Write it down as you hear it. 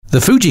The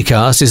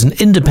FujiCast is an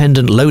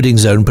independent loading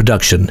zone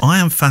production. I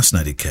am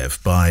fascinated,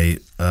 Kev, by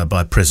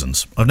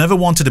prisons. I've never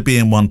wanted to be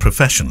in one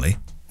professionally,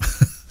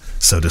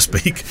 so to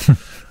speak.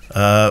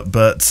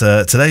 But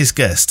today's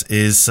guest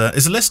is a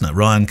listener,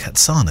 Ryan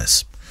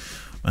Katsanes.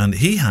 And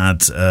he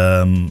had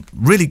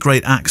really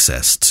great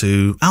access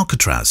to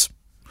Alcatraz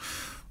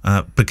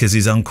because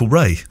his Uncle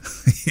Ray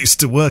used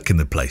to work in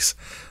the place.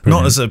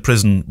 Brilliant. Not as a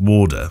prison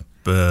warder,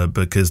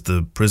 because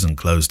the prison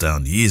closed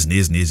down years and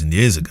years and years and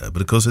years ago.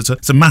 But of course,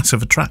 it's a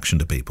massive attraction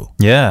to people.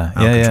 Yeah.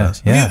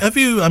 Have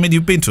you? I mean,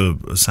 you've been to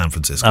San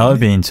Francisco. I've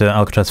been to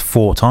Alcatraz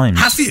 4 times.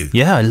 Have you?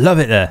 Yeah, I love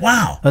it there.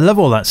 Wow, I love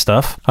all that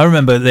stuff. I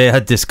remember they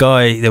had this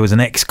guy. There was an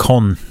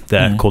ex-con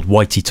there called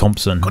Whitey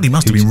Thompson. God, he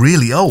must have been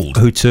really old.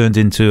 Who turned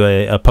into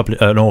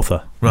an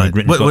author. Right,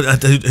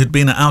 who'd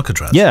been at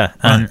Alcatraz. Yeah,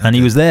 and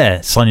he was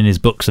there signing his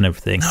books and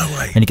everything. No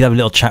way. And you could have a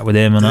little chat with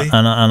him, and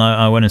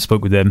I went and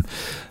spoke with him.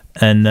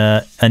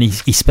 And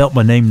he spelt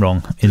my name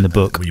wrong in the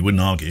book. Well, you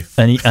wouldn't argue.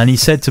 And he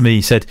said to me,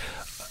 he said,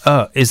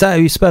 is that how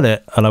you spell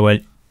it? And I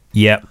went,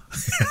 yep,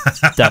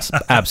 that's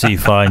absolutely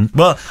fine.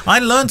 Well, I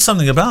learned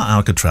something about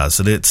Alcatraz,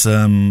 that it's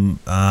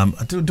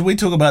do we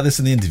talk about this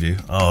in the interview?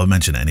 Oh, I'll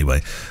mention it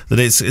anyway. That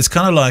it's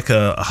kind of like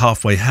a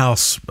halfway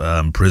house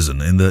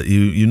prison, in that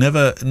you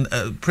never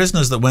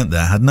prisoners that went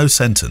there had no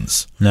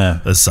sentence.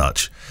 No, as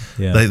such.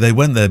 Yeah. They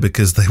went there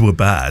because they were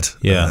bad.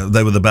 Yeah.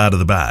 They were the bad of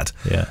the bad.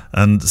 Yeah.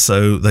 And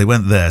so they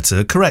went there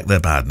to correct their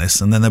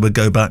badness, and then they would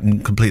go back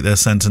and complete their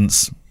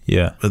sentence.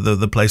 Yeah,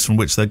 the place from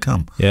which they'd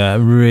come. Yeah, a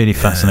really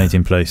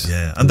fascinating place.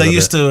 Yeah, and they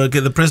used to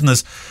get the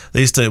prisoners.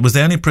 It was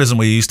the only prison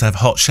where you used to have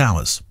hot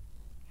showers,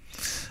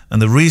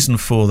 and the reason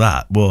for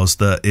that was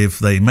that if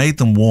they made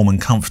them warm and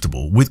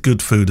comfortable with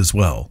good food as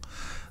well,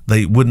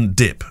 they wouldn't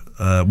dip.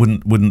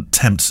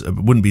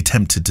 Wouldn't be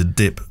tempted to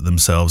dip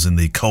themselves in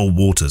the cold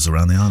waters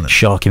around the island.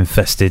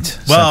 Shark-infested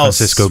San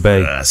Francisco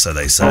Bay. So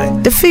they say.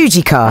 The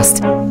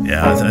FujiCast.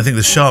 Yeah, I think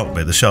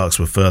the sharks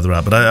were further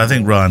out, but I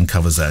think Ryan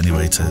covers that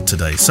anyway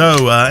today.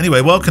 So anyway,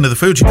 welcome to the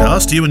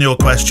FujiCast. You and your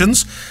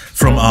questions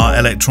from our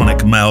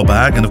electronic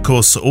mailbag, and of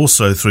course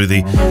also through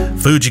the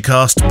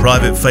FujiCast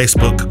private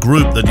Facebook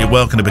group that you're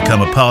welcome to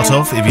become a part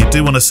of. If you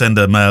do want to send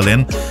a mail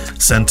in,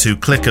 send to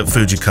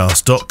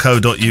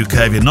click@fujicast.co.uk.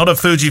 If you're not a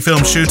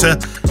Fujifilm shooter,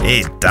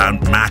 it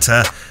don't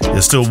matter.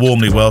 You're still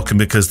warmly welcome,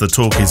 because the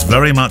talk is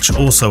very much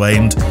also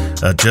aimed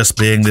at just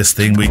being this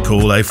thing we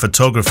call a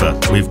photographer.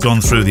 We've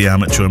gone through the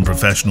amateur and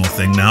professional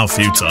thing now a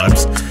few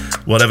times,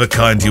 whatever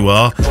kind you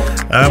are.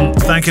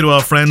 Thank you to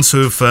our friends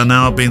who've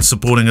now been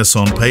supporting us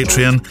on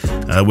Patreon,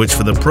 which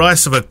for the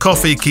price of a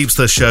coffee keeps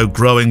the show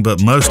growing,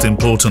 but most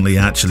importantly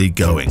actually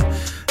going.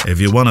 If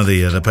you're one of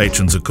the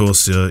patrons, of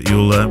course, sometimes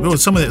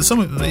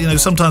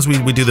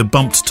we do the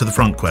bumped to the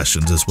front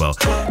questions as well.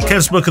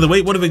 Kev's book of the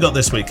week. What have we got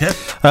this week,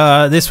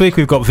 Kev? This week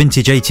we've got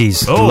Vintage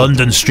 80s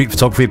London Street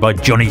Photography by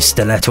Johnny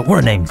Stiletto. What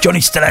a name,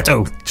 Johnny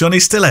Stiletto. Johnny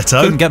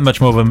Stiletto. Couldn't get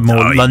much more of a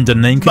London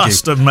name, could you?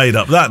 Must have made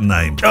up that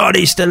name.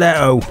 Johnny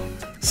Stiletto.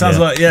 Sounds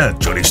like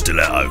Johnny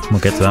Stiletto. We'll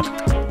get to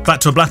that. Back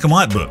to a black and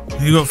white book.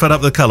 You got fed up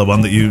with the colour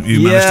one that you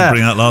managed to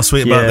bring out last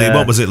week about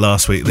what was it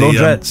last week? The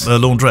laundrettes.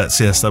 Laundrettes,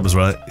 yes, that was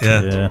right.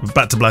 Yeah.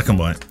 Back to black and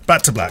white.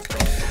 Back to black.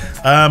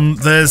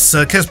 There's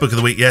Kev's book of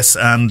the week, yes,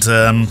 and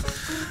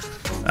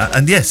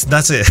yes,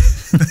 that's it.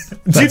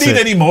 Do you need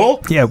any more?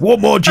 Yeah, what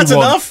more do you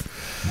want? That's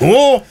enough.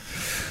 More.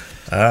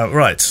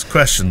 Right,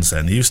 questions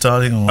then. Are you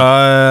starting?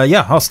 Or?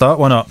 Yeah, I'll start.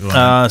 Why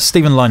not?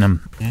 Stephen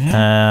Lynham.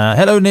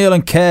 Hello, Neil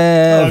and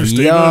Kev.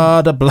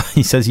 Hello,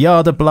 he says,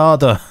 Yada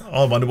Blada.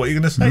 I wonder what you're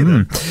going to say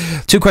then.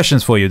 2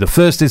 questions for you. The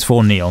first is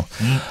for Neil.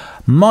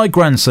 My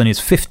grandson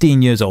is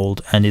 15 years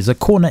old and is a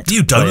cornet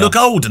You don't player. look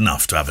old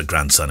enough to have a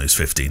grandson who's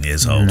 15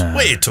 years old. No.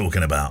 What are you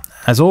talking about?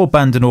 As all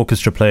band and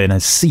orchestra playing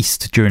has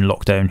ceased during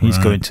lockdown, he's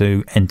going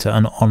to enter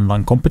an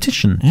online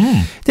competition.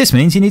 This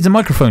means he needs a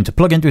microphone to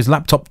plug into his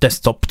laptop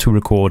desktop to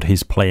record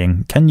his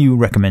playing. Can you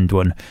recommend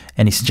one?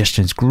 Any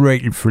suggestions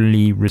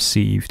gratefully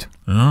received.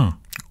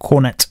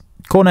 Cornet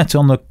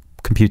on the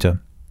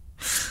computer.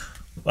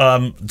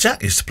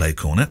 Jack used to play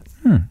cornet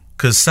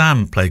because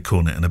Sam played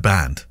cornet in a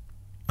band.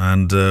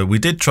 And we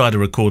did try to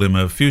record him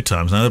a few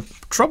times. Now, the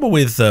trouble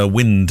with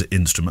wind.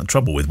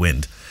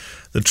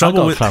 The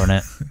trouble with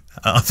clarinet.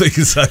 I think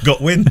it's got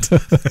wind.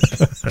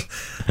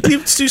 do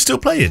you still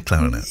play your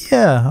clarinet?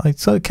 Yeah, I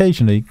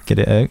occasionally get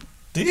it out.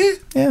 Do you?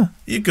 Yeah.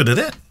 You're good at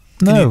it?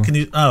 No. Can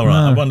you? Oh,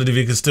 right. No. I wondered if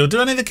you could still. Do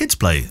any of the kids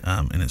play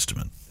an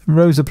instrument?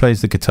 Rosa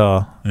plays the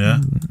guitar.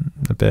 Yeah.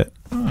 A bit.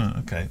 Oh,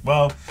 okay.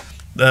 Well,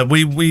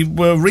 we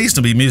were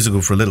reasonably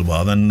musical for a little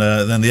while. Then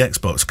the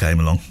Xbox came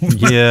along.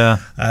 Yeah.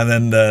 And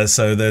then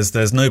so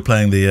there's no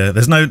playing the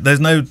there's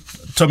no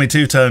Tommy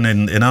Two-Tone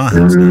in our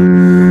house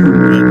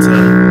now.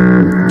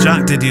 But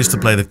Jack did used to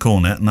play the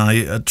cornet, and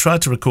I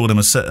tried to record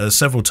him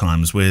several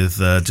times with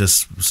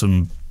just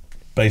some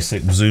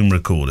basic Zoom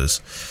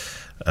recorders.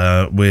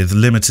 With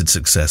limited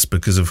success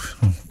because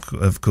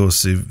of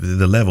course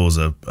the levels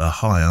are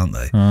high, aren't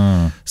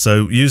they?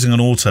 So using an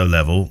auto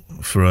level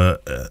for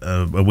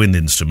a wind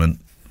instrument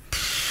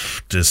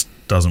just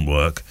doesn't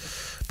work.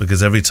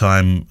 because every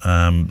time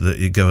that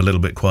you go a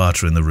little bit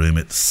quieter in the room,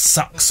 it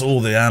sucks all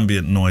the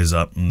ambient noise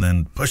up and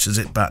then pushes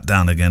it back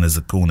down again as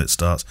the cornet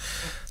starts.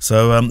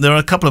 So there are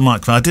a couple of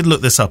microphones. I did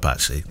look this up,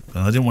 actually.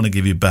 I didn't want to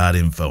give you bad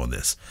info on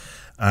this.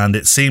 And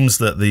it seems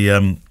that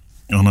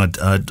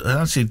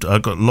I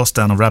got lost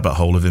down a rabbit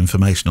hole of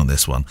information on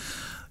this one.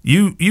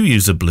 You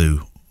use a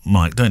blue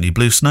mic, don't you?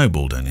 Blue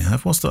Snowball, don't you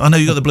have? I know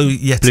you got the Blue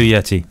Yeti. Blue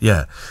Yeti.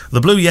 Yeah.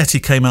 The Blue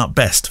Yeti came out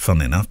best,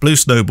 funnily enough. Blue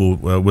Snowball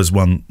was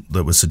one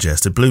that was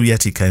suggested. Blue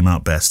Yeti came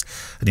out best.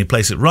 And you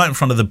place it right in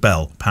front of the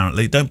bell,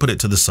 apparently. Don't put it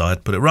to the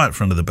side. Put it right in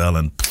front of the bell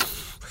and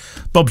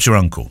Bob's your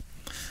uncle.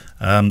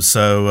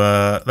 So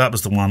that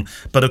was the one.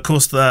 But, of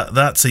course,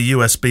 that's a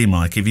USB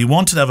mic. If you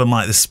wanted to have a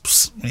mic,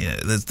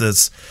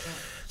 there's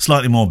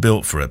slightly more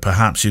built for it.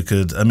 Perhaps you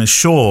could...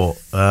 Shure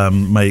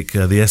make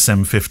the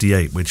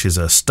SM58, which is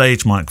a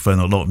stage microphone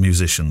that a lot of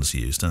musicians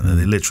use, don't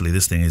they? Literally,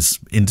 this thing is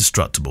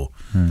indestructible.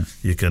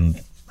 You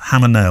can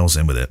hammer nails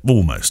in with it,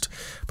 almost.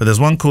 But there's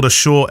one called a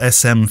Shure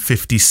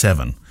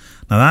SM57.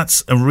 Now,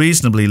 that's a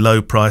reasonably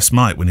low-priced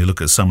mic when you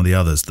look at some of the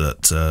others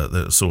that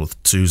are sort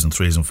of 2s and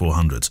 3s and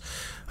 400s.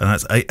 And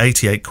that's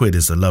 88 quid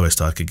is the lowest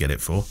I could get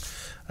it for.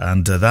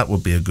 And that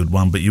would be a good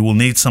one. But you will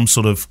need some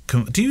sort of...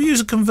 do you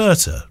use a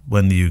converter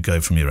when you go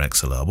from your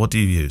XLR? What do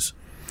you use?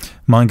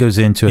 Mine goes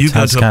into a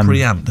Tascam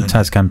preamp.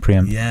 Tascam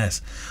preamp.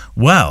 Yes.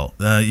 Well,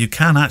 you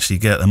can actually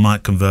get a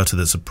mic converter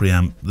that's a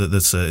preamp.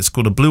 It's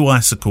called a Blue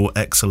Icicle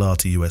XLR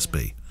to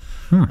USB.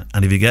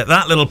 And if you get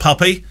that little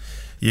puppy,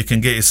 you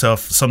can get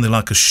yourself something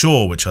like a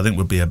Shure, which I think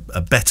would be a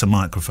better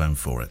microphone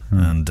for it.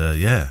 And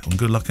and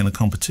good luck in the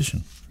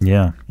competition.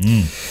 Yeah.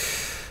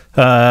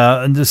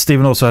 And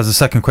Stephen also has a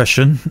second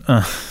question.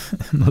 I'm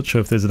not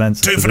sure if there's an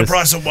answer. 2 for the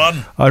price of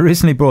 1. I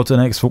recently bought an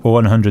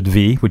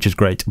X100V, which is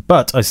great,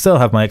 but I still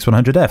have my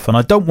X100F, and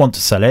I don't want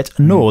to sell it,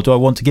 nor do I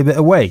want to give it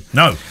away.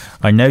 No.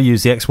 I now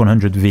use the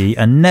X100V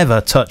and never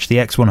touch the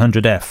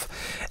X100F.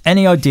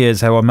 Any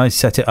ideas how I might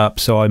set it up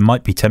so I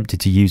might be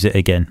tempted to use it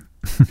again?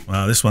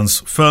 Well, this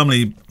one's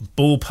firmly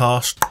ball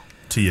passed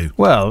to you.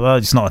 Well,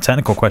 it's not a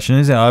technical question,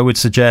 is it? I would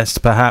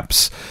suggest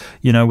perhaps,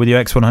 with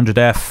your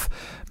X100F,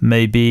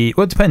 maybe,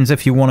 well, it depends.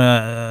 If you want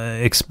to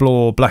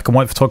explore black and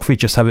white photography,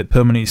 just have it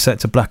permanently set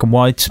to black and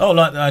white. Oh,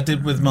 like I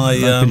did with my...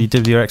 you did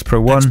with your X Pro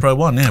 1. X Pro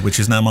 1, yeah, which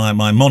is now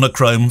my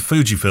monochrome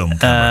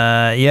Fujifilm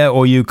camera.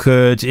 Or you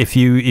could, if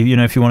you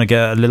want to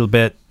get a little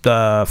bit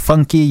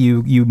funky,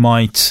 you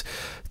might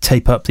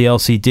tape up the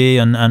LCD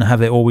and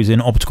have it always in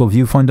optical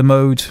viewfinder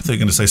mode. I thought you were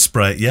going to say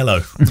spray it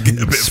yellow.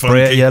 Get a bit spray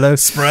funky. It yellow.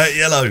 Spray it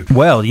yellow.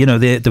 Well,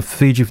 the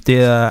Fuji,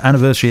 the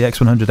anniversary,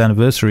 X100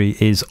 anniversary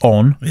is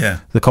on. Yeah.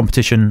 The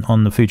competition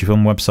on the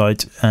Fujifilm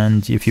website,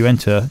 and if you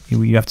enter,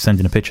 you have to send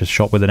in a picture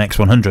shot with an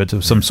X100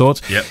 of some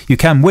sort. Yep. You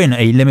can win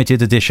a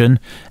limited edition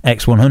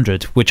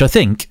X100, which I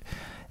think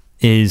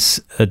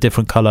is a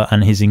different colour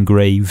and is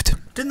engraved.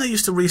 Didn't they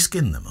used to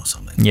reskin them or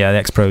something? Yeah, the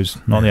X Pros,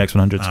 not the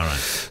X100s. All right.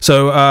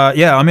 So,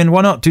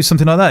 why not do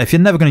something like that? If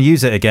you're never going to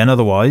use it again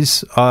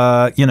otherwise,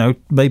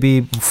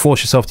 maybe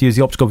force yourself to use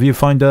the optical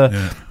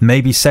viewfinder,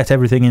 maybe set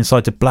everything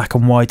inside to black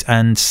and white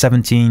and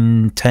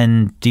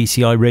 17:10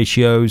 DCI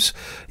ratios,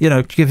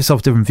 give yourself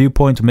a different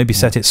viewpoint, or maybe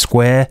set it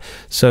square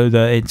so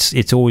that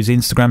it's always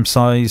Instagram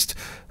sized,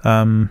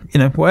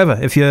 whatever,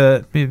 if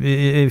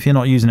you're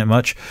not using it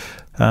much.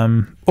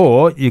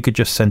 Or you could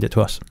just send it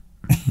to us.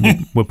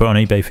 We'll put it on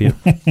eBay for you.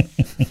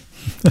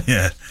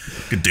 Yeah,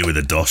 could do with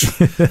a dosh.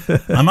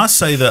 I must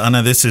say that I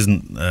know this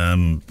isn't.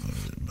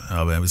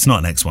 It's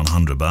not an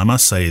X100, but I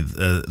must say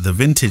the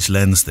vintage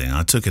lens thing.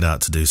 I took it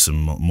out to do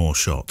some more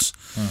shots,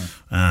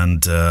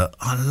 and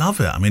I love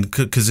it. I mean,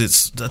 because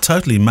it's a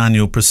totally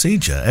manual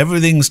procedure.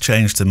 Everything's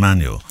changed to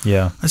manual.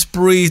 Yeah, it's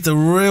breathed a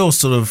real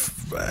sort of.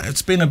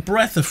 It's been a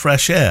breath of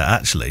fresh air,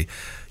 actually.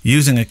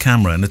 Using a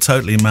camera in a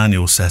totally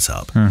manual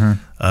setup,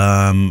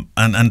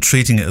 and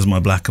treating it as my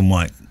black and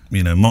white,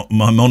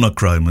 my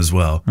monochrome as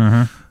well.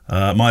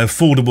 My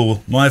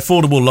affordable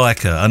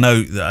Leica. I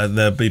know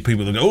there'll be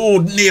people that go, "Oh,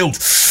 Neale,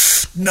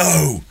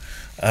 no,"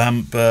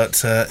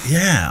 but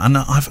and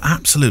I've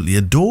absolutely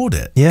adored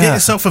it. Yeah. Get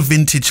yourself a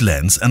vintage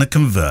lens and a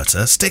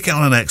converter. Stick it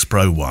on an X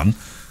Pro 1.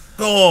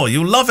 Oh,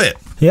 you'll love it.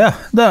 Yeah,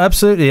 no,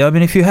 absolutely. I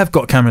mean, if you have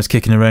got cameras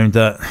kicking around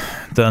that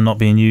are not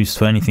being used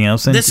for anything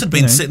else, then this had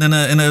been sitting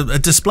in a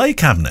display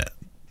cabinet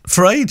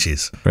for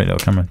ages. Great little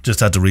camera. Just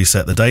had to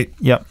reset the date.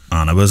 Yep,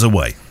 and I was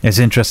away. It's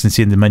interesting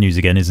seeing the menus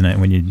again, isn't it?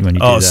 When you do that.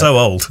 Oh, so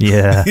old.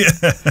 Yeah.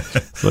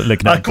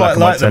 Looking at I quite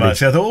liked them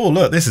actually. I thought, oh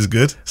look, this is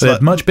good. So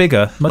much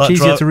bigger, much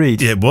easier to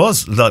read. Yeah, it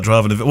was like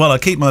driving. Well, I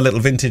keep my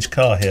little vintage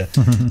car here,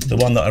 the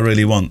one that I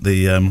really want,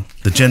 the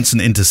Jensen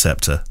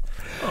Interceptor.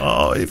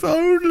 Oh, if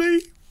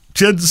only.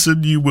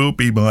 Jensen, you will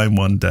be mine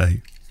one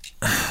day.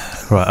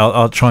 Right,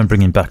 I'll try and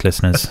bring in back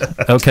listeners.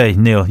 Okay,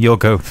 Neale, your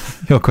go.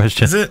 Your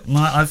question. Is it?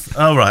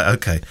 Right,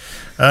 okay.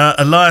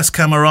 Elias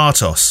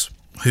Camaratos,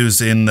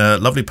 who's in a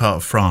lovely part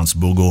of France,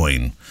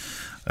 Bourgogne.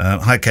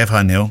 Hi, Kev.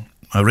 Hi, Neale.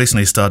 I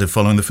recently started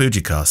following the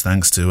Fujicast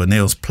thanks to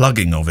Neale's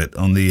plugging of it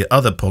on the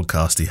other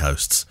podcast he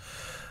hosts.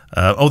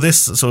 This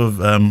sort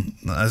of,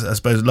 I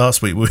suppose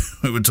last week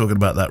we were talking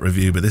about that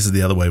review, but this is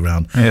the other way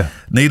around. Yeah.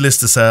 Needless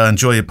to say, I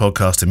enjoy your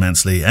podcast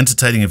immensely.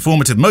 Entertaining,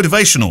 informative,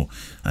 motivational,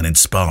 and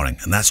inspiring.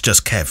 And that's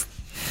just Kev.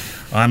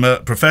 I'm a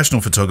professional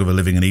photographer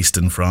living in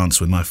eastern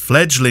France with my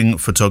fledgling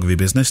photography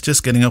business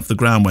just getting off the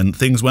ground when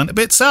things went a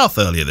bit south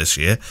earlier this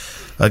year.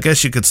 I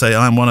guess you could say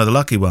I'm one of the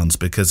lucky ones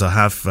because I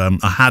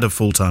had a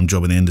full-time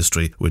job in the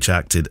industry which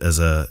acted as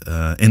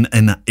in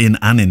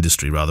an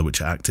industry which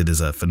acted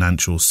as a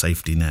financial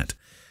safety net.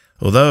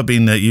 Although I've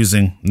been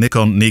using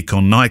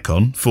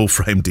Nikon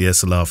full-frame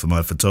DSLR for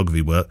my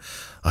photography work,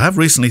 I have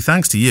recently,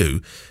 thanks to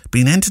you,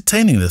 been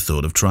entertaining the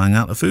thought of trying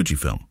out a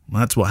Fujifilm.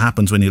 That's what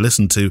happens when you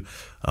listen to,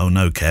 oh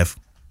no, Kev,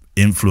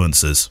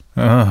 influencers.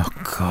 Oh,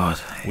 God.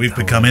 We've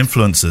become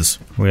influencers.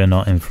 We are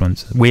not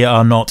influencers. We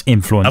are not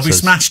influencers. Have we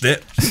smashed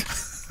it?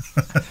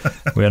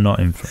 We are not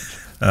influencers.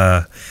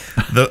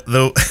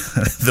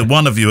 The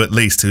one of you at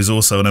least who's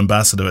also an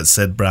ambassador at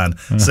said brand.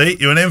 See,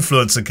 you're an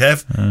influencer,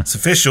 Kev. It's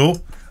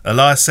official.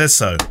 Elias says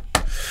so.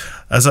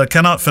 As I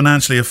cannot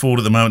financially afford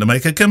at the moment to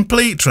make a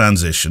complete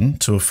transition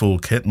to a full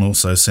kit, and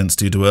also since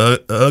due to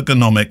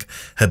ergonomic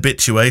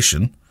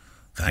habituation,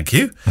 thank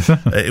you,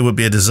 it would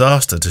be a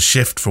disaster to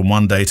shift from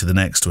one day to the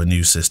next to a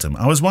new system.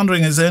 I was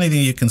wondering, is there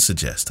anything you can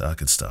suggest I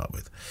could start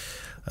with?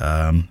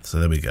 So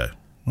there we go.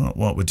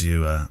 What would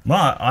you... do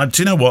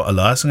you know what,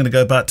 Elias? I'm going to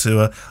go back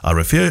to... I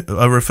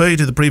refer you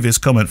to the previous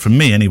comment from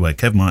me anyway.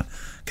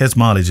 Kev's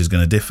mileage is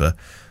going to differ.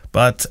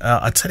 But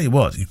I tell you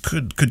what, you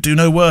could do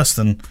no worse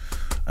than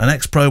an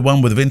X Pro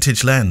 1 with a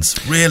vintage lens.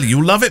 Really,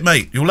 you'll love it,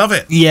 mate. You'll love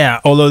it.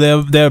 Yeah,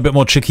 although they're a bit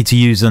more tricky to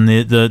use than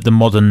the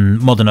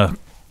moderner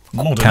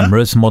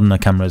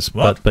cameras.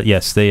 But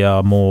yes, they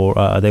are more.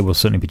 They will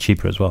certainly be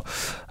cheaper as well.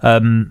 How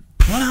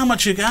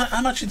much do you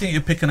think you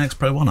pick an X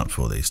Pro 1 up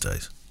for these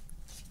days?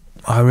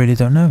 I really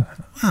don't know.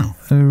 Wow.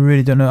 I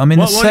really don't know. I mean,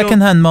 the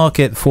second-hand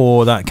market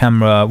for that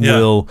camera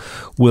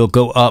will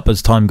go up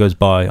as time goes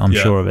by. I'm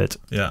sure of it.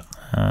 Yeah.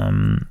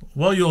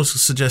 While you're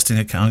suggesting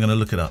a camera, I'm going to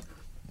look it up.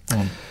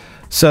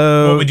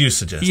 So, what would you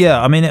suggest? Yeah,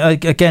 I mean,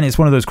 again, it's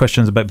one of those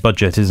questions about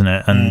budget, isn't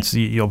it? And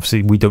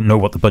obviously, we don't know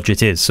what the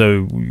budget is.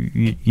 So,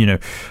 you know,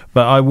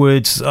 but I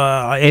would,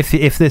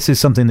 if this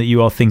is something that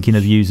you are thinking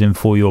of using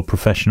for your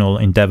professional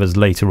endeavors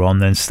later on,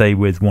 then stay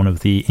with one of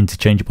the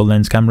interchangeable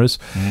lens cameras.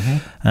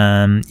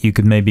 Mm-hmm. You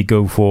could maybe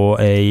go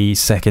for a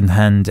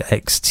second-hand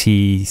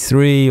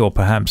XT3 or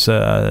perhaps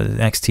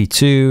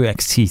XT2,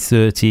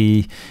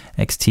 XT30.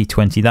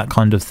 XT20, that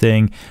kind of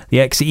thing. The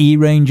XE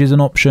range is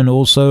an option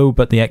also,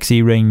 but the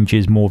XE range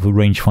is more of a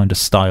rangefinder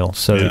style.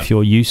 So if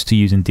you're used to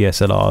using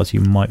DSLRs, you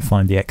might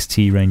find the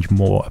XT range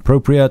more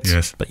appropriate,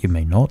 but you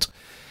may not.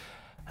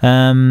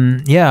 I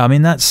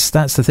mean, that's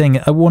the thing.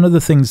 One of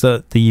the things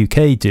that the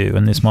UK do,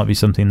 and this might be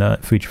something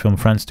that Fujifilm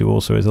France do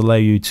also, is allow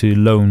you to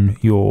loan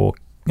your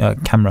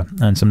camera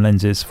and some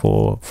lenses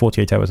for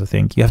 48 hours. I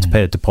think you have to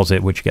pay a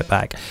deposit, which you get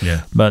back.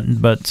 Yeah. But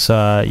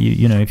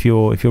you know, if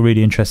you're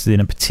really interested in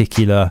a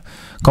particular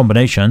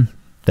combination,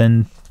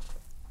 then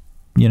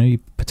you know you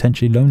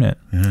potentially loan it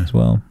as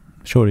well.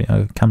 Surely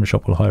a camera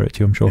shop will hire it to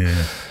you, I'm sure.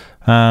 Yeah.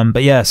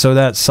 But yeah, so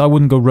I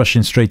wouldn't go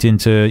rushing straight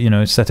into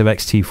a set of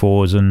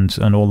XT4s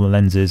and all the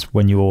lenses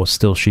when you're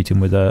still shooting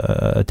with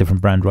a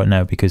different brand right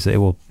now, because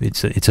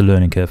it's a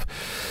learning curve.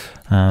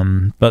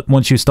 But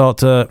once you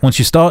start,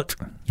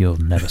 you'll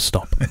never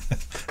stop.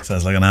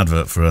 Sounds like an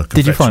advert for a.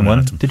 Did you find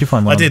one?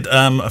 I did.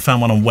 I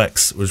found one on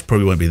Wex, which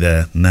probably won't be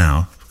there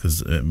now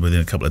because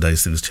within a couple of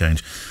days things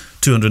change.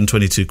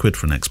 222 quid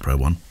for an X Pro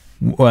 1.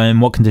 In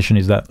what condition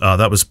is that?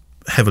 That was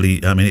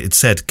heavily. I mean, it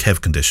said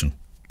Kev condition.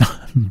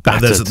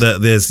 Battered.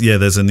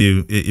 There's a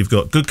new. You've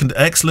got good,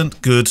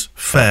 excellent, good,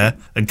 fair,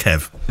 and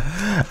Kev.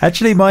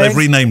 Actually, they've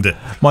renamed it.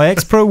 My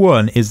X Pro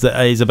 1 is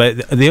about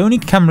the only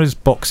cameras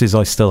boxes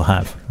I still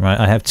have. Right,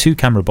 I have 2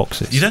 camera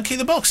boxes. You don't keep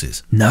the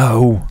boxes?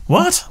 No.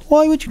 What?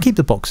 Why would you keep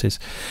the boxes?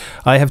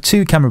 I have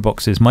 2 camera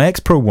boxes. My X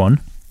Pro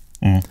 1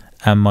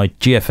 and my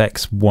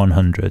GFX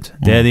 100.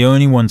 They're the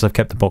only ones I've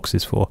kept the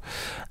boxes for.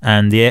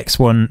 And the X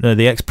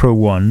Pro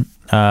 1.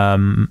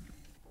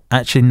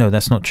 Actually, no,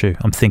 that's not true.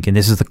 I'm thinking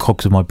this is the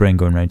cogs of my brain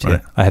going round here.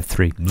 Right. I have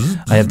 3.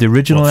 I have the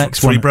original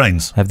X1. 3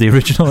 brains. I have the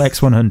original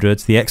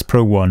X100, the X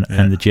Pro 1,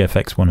 and the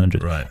GFX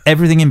 100. Right.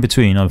 Everything in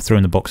between, I've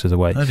thrown the boxes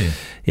away. Have you?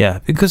 Yeah,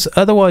 because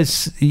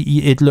otherwise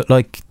it looked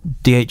like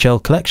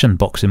DHL collection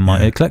box in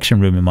my collection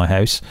room in my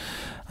house.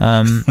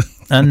 And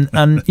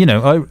you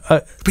know,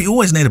 but you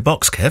always need a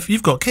box, Kev.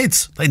 You've got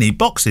kids; they need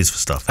boxes for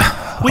stuff.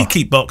 We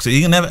keep boxes.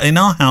 You can never in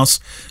our house.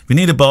 If you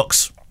need a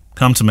box,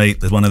 come to me.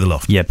 There's one in the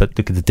loft. Yeah, but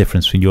look at the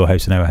difference between your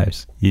house and our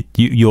house.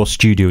 Your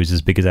studio is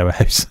as big as our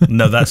house.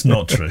 No, that's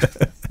not true.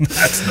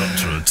 That's not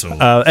true at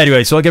all.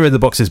 Anyway, so I'll get rid of the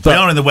boxes. But they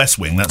are in the West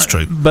Wing, that's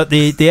true. But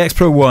the X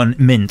Pro 1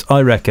 Mint, I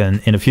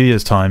reckon, in a few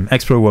years' time,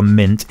 X Pro 1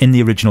 Mint in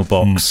the original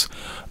box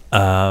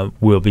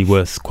will be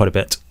worth quite a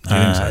bit.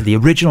 So? The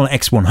original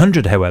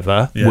X100,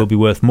 however, will be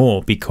worth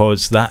more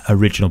because that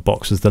original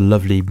box is the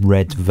lovely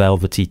red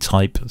velvety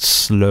type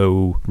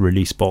slow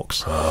release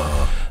box.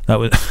 That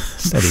was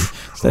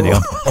steady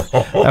on.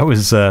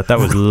 That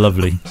was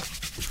lovely.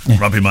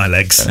 Rubbing my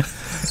legs.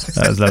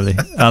 That was lovely.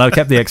 And I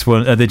kept the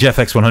the Jeff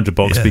X100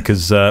 box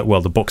because,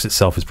 the box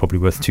itself is probably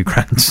worth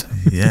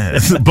 $2,000. Yeah,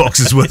 the box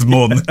is worth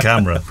more than the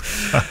camera.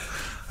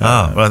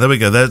 Well, there we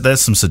go.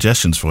 There's some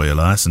suggestions for you,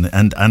 Elias,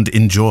 and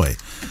enjoy.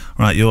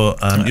 Right, your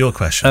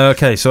question.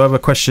 Okay, so I have a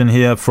question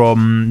here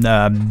from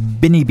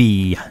Binny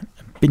B.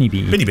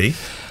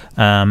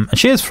 And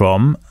she is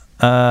from.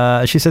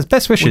 She says,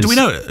 "Best wishes." Well, do we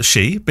know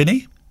she,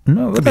 Binny?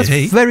 No, that's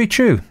very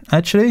true.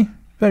 Actually,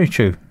 very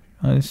true.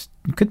 It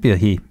could be a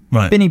he.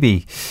 Right. Binny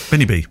B.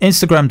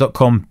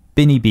 Instagram.com.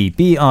 Binny B.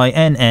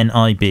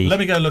 BINNIB. Let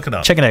me go look it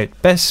up. Check it out.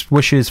 Best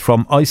wishes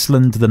from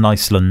Iceland, the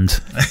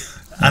Niceland.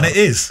 And it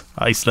is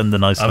Iceland, the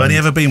Niceland. I've only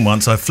ever been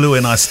once. I flew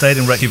in. I stayed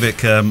in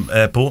Reykjavik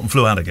airport and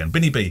flew out again.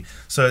 Binny B.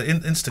 So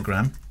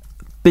Instagram.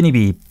 Binny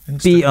B.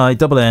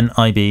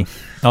 BINNIB.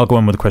 I'll go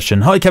on with the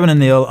question. Hi, Kevin and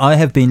Neale. I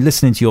have been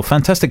listening to your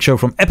fantastic show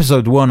from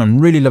episode 1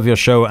 and really love your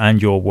show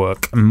and your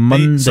work.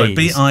 Mondays.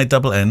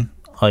 BINNIB.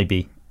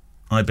 IB.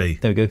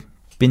 There we go.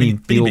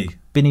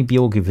 Binny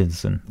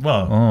Bjorgvinsson.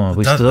 Well,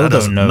 we still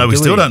don't know. No, we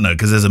still don't know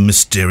because there's a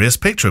mysterious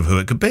picture of who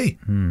it could be.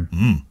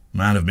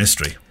 Man of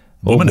mystery.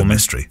 Woman of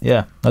mystery.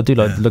 Yeah, I do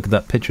like to look at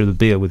that picture of the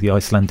beer with the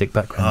Icelandic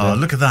background. Oh,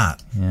 look at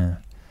that. Yeah.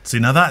 See,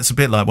 now that's a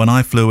bit like when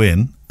I flew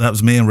in. That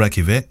was me in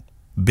Reykjavik,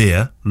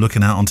 beer,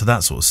 looking out onto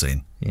that sort of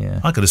scene.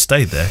 Yeah. I could have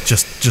stayed there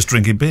just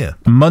drinking beer.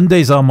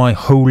 Mondays are my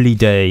holy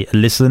day.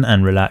 Listen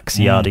and relax,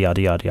 yada, yada,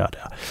 yada,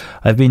 yada.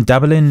 I've been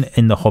dabbling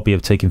in the hobby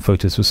of taking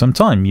photos for some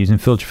time using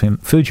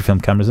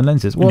Fujifilm cameras and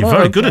lenses. Well, you're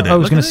very good at it. I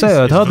was going to say,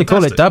 I'd hardly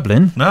call it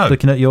dabbling. No.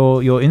 Looking at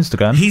your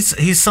Instagram.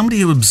 He's somebody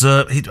who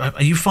observes.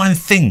 You find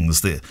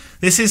things.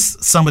 This is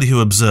somebody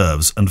who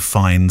observes and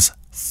finds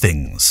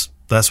things.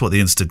 That's what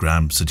the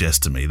Instagram suggests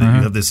to me, that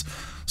you have this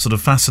sort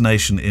of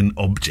fascination in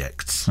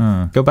objects.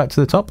 Go back to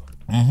the top.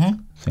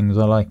 Things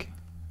I like.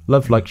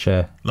 Love, like,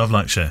 share. Love,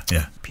 like, share,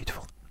 yeah.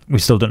 Beautiful. We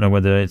still don't know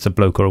whether it's a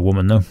bloke or a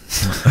woman, though.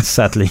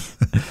 Sadly.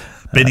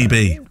 Binny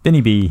B.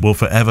 Binny B. Will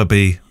forever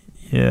be.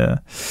 Yeah.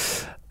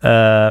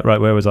 Right,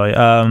 where was I?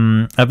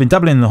 I've been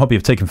dabbling in the hobby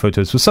of taking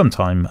photos for some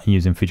time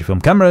using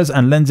Fujifilm cameras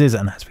and lenses,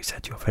 and as we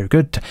said, you're very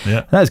good.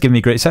 Yeah. That has given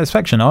me great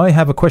satisfaction. I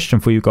have a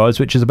question for you guys,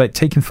 which is about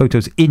taking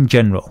photos in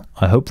general.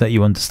 I hope that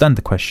you understand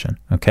the question.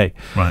 Okay.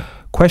 Right.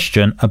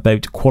 Question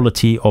about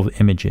quality of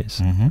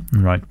images.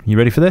 Right. You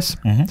ready for this?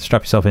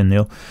 Strap yourself in,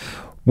 Neil.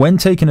 When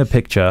taking a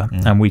picture,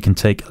 and we can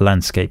take a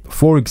landscape,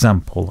 for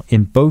example,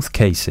 in both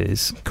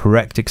cases,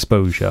 correct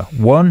exposure,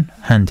 1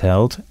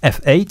 handheld,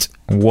 f8,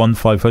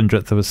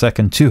 1/500th of a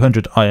second,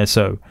 200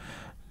 ISO.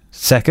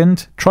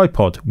 Second,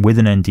 tripod with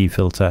an ND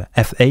filter,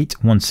 f8,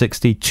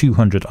 160,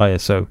 200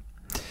 ISO.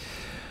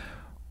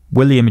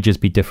 Will the images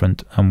be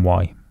different and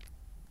why?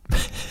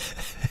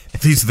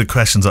 These are the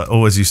questions I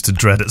always used to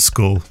dread at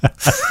school.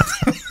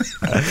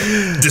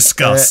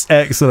 Discuss.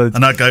 Excellent.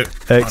 And I'd go,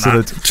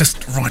 excellent.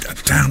 Just write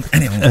it down,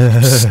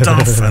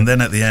 stuff. And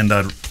then at the end,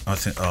 I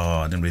think,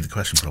 I didn't read the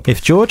question properly.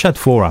 If George had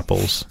 4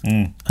 apples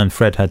and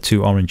Fred had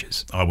 2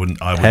 oranges, I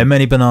wouldn't. How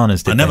many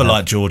bananas did I never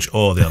liked George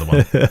or the other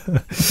one.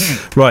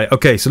 Right,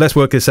 okay, so let's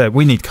work this out.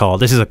 We need Carl.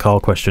 This is a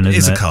Carl question, isn't it? It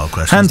is a Carl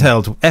question.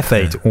 Handheld,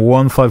 f8,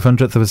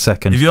 1/500th of a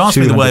second. If you ask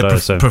me the way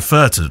I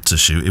prefer to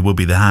shoot, it would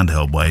be the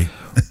handheld way.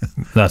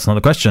 That's not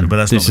the question. But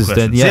that's not the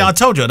question. See, I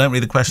told you I don't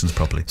read the questions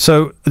properly.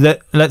 So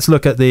let's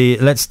look at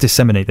let's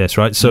disseminate this,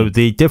 right? So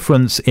the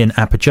difference in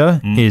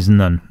aperture is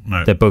none.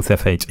 No. They're both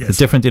f8. Yes. The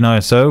difference in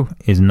ISO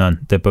is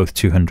none. They're both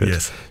 200.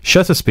 Yes.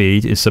 Shutter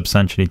speed is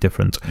substantially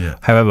different. Yeah.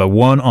 However,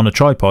 one on a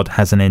tripod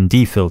has an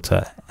ND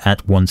filter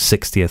at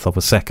 1/60th of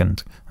a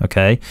second.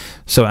 Okay,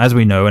 so as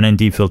we know, an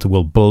ND filter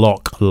will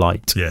block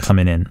light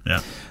coming in.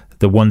 Yeah.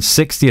 The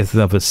 1/60th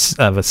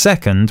of a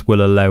second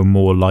will allow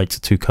more light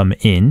to come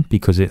in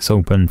because it's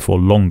open for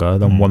longer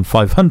than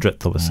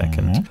 1/500th of a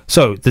second.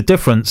 So the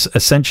difference,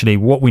 essentially,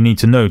 what we need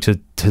to know to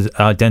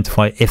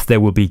identify if there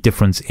will be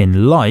difference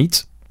in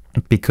light,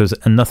 because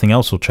nothing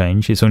else will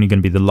change, it's only going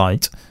to be the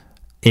light,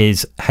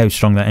 is how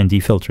strong that ND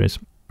filter is.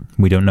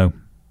 We don't know.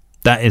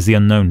 That is the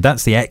unknown.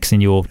 That's the X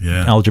in your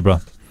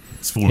algebra.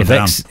 It's falling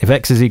down. If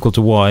X is equal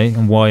to Y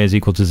and Y is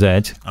equal to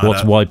Z,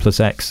 what's Y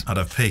plus X? I'd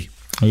have P.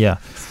 Yeah.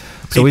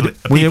 So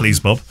please,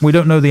 Bob. We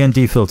don't know the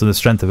ND filter, the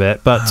strength of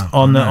it, but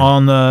on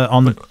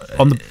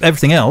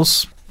everything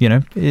else, you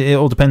know, it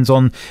all depends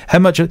on how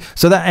much.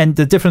 So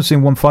the difference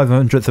between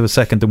 1/500th of a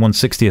second and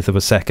 1/60th of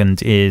a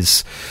second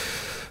is,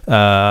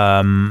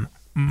 I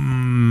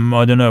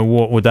don't know,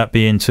 what would that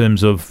be in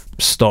terms of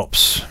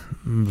stops,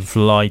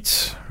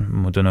 light?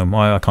 I don't know.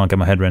 I can't get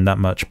my head around that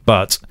much,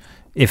 but.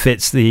 If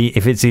it's the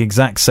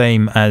exact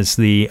same as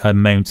the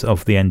amount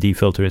of the ND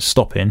filter is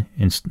stopping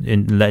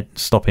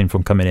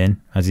from coming in,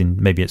 as in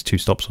maybe it's 2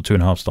 stops or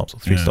 2.5 stops or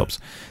 3 stops,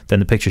 then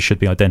the picture should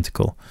be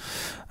identical.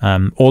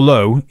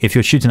 Although if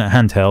you're shooting at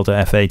handheld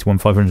at f8,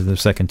 1/500th of a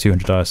second,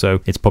 200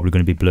 ISO, it's probably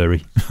going to be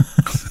blurry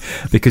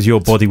because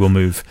your body will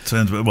move.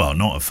 Well,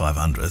 not a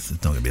 500th. It's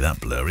not going to be that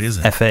blurry, is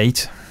it?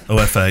 F8. Oh,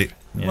 f8.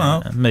 Yeah,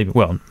 Well, maybe.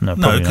 Well, no,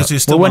 no, because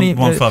he's still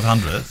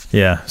 1/500th.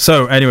 Yeah.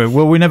 So anyway,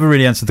 well, we never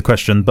really answered the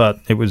question, but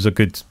it was a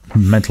good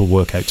mental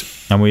workout,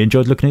 and we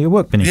enjoyed looking at your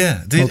work, Benny.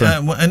 Yeah. Well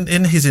done. And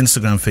in his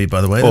Instagram feed,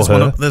 by the way, Or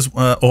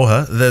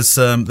her.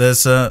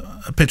 there's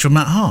a picture of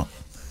Matt Hart,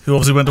 who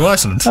obviously went to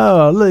Iceland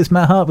Oh, look, it's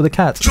Matt Hart with a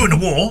cat. during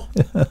the war.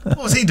 What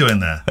was he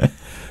doing there?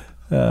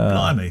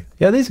 Blimey,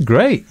 Yeah, these are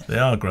great. they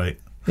are great.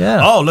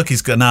 Yeah. Oh, look,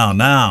 he's got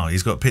now.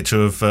 He's got a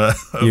picture of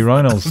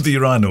Urinals. of the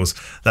urinals.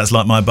 That's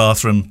like my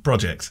bathroom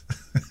project.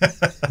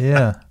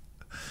 Yeah.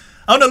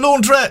 Oh, no,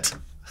 laundrette.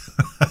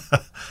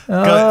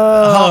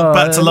 Hark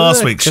back to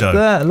last week's Look show. at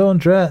that,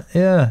 laundrette,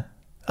 yeah.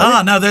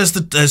 No,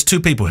 there's two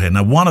people here.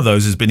 Now, one of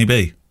those is Binny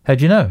B.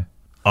 How'd you know?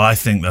 I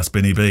think that's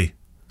Binny B.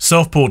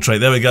 Self-portrait.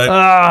 There we go.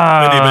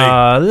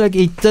 Look,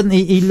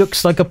 he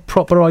looks like a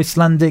proper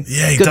Icelandic.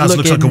 Yeah, he does.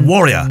 Looks like a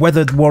warrior.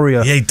 Weathered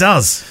warrior. Yeah, he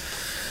does.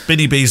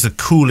 Binny B's the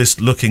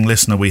coolest looking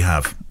listener we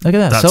have. Look at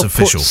that. That's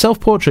official.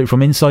 Self-portrait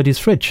from inside his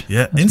fridge.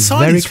 Yeah, That's inside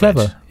very his fridge?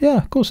 clever. Yeah,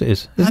 of course it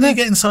is. How Isn't do you it?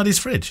 get inside his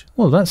fridge?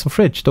 Well, that's a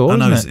fridge door, Oh,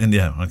 no, isn't it?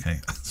 yeah, okay.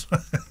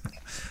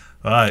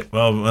 All right,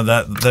 well,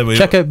 there we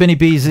Check out Binny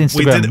B's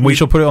Instagram. We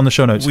shall put it on the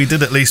show notes. We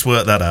did at least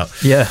work that out.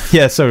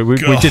 Yeah, sorry. We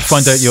did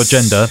find out your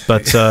gender,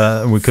 but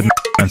we couldn't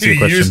answer your You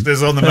question. used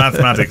this on the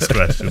mathematics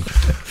question.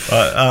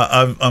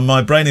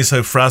 My brain is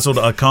so frazzled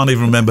I can't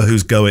even remember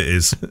whose go it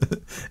is.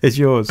 It's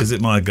yours. Is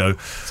it my go?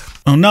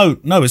 Oh, no,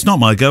 it's not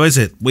my go, is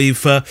it?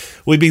 We've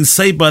been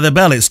saved by the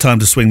bell. It's time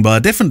to swing by a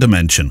different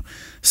dimension.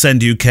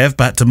 Send you, Kev,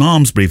 back to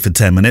Malmesbury for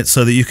 10 minutes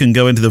so that you can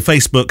go into the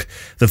FujiCast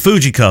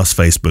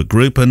Facebook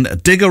group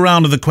and dig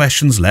around with the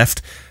questions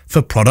left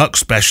for product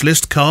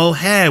specialist Carl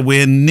Hare.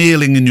 We're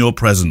kneeling in your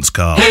presence,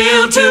 Carl.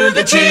 Hail to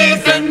the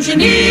chief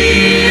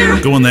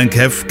engineer. Go on then,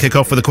 Kev. Kick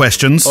off with the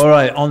questions. All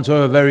right, on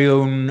to our very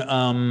own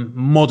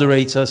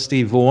moderator,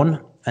 Steve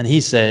Vaughan. And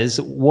he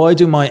says, why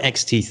do my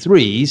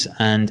X-T3s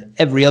and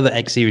every other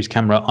X-Series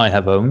camera I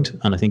have owned,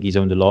 and I think he's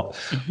owned a lot,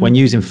 when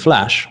using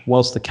flash,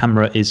 whilst the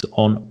camera is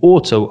on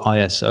auto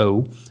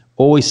ISO,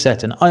 always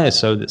set an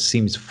ISO that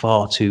seems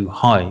far too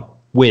high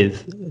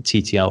with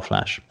TTL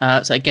flash?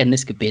 So again,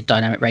 this could be a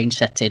dynamic range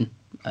setting.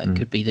 It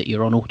could be that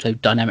you're on auto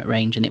dynamic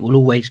range and it will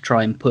always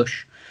try and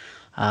push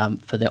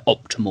for the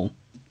optimal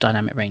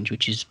dynamic range,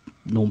 which is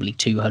normally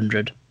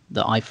 200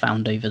 that I've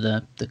found over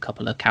the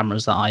couple of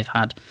cameras that I've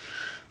had.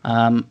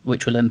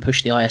 Which will then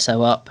push the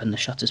ISO up and the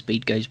shutter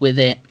speed goes with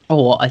it.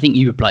 Or I think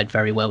you replied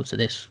very well to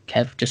this,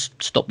 Kev.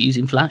 Just stop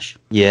using flash.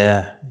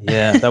 Yeah,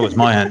 that was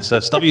my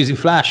answer. Stop using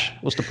flash.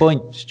 What's the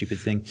point? Stupid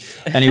thing.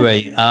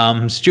 Anyway,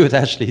 Stuart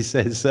Ashley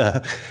says,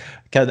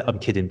 I'm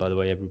kidding, by the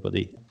way,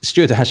 everybody.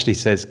 Stuart Ashley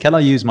says, can I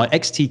use my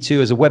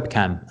X-T2 as a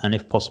webcam? And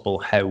if possible,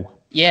 how?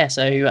 Yeah,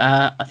 so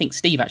I think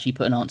Steve actually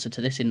put an answer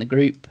to this in the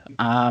group.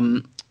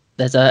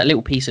 There's a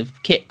little piece of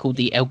kit called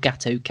the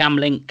Elgato Cam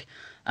Link.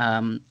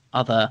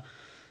 Other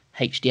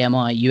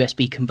HDMI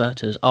USB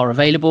converters are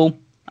available,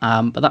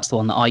 but that's the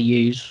one that I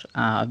use.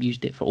 I've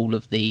used it for all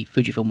of the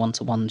Fujifilm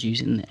 1-to-1s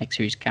using the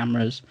X-Series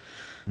cameras.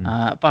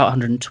 About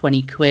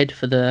 120 quid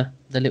for the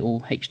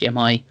little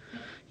HDMI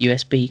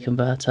USB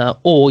converter,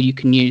 or you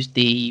can use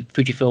the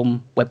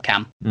Fujifilm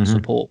webcam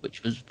support,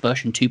 which was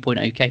version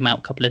 2.0, came out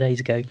a couple of days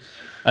ago.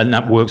 And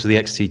that works with the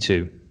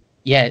X-T2?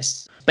 Yeah,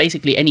 it's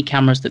basically any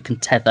cameras that can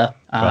tether,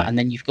 Right. and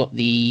then you've got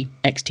the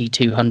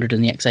XT200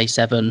 and the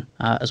XA7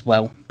 as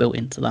well built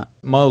into that.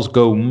 Miles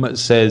Gome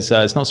says,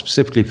 it's not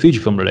specifically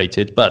Fujifilm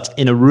related, but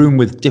in a room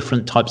with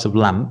different types of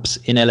lamps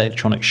in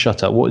electronic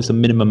shutter, what is the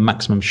minimum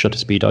maximum shutter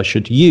speed I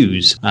should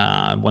use?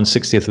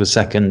 1/60th of a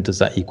second, does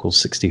that equal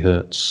 60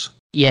 hertz?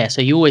 Yeah,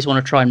 so you always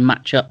want to try and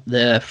match up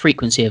the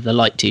frequency of the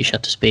light to your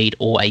shutter speed,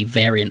 or a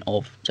variant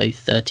of, so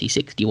 30,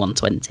 60,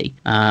 120.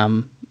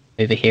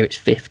 Over here it's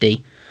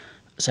 50.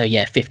 So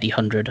yeah, 50,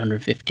 100,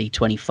 150,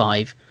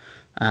 25.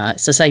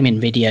 It's the same in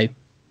video.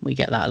 We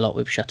get that a lot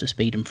with shutter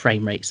speed and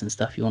frame rates and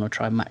stuff. You want to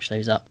try and match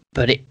those up.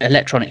 But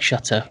electronic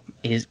shutter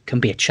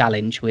can be a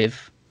challenge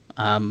with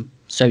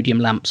sodium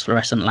lamps,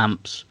 fluorescent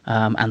lamps,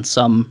 and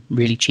some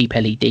really cheap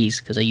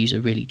LEDs because they use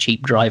a really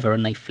cheap driver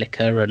and they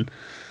flicker and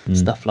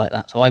stuff like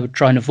that. So I would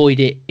try and avoid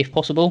it if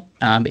possible.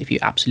 But if you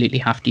absolutely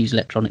have to use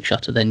electronic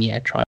shutter, then yeah,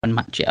 try and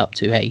match it up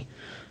to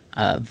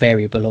a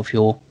variable of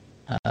your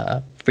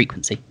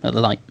frequency of the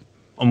light.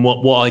 And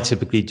what I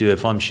typically do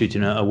if I'm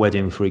shooting a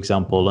wedding, for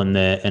example, and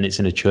it's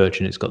in a church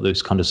and it's got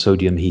those kind of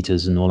sodium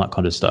heaters and all that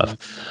kind of stuff,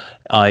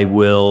 I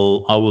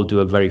will do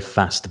a very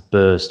fast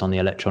burst on the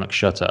electronic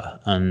shutter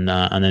and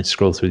then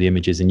scroll through the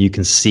images, and you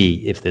can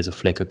see if there's a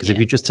flicker. Because if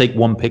you just take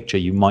one picture,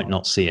 you might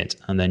not see it,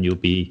 and then you'll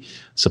be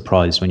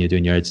surprised when you're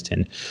doing your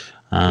editing.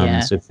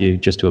 So if you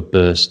just do a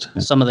burst,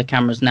 some of the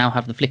cameras now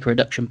have the flicker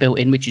reduction built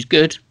in, which is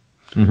good,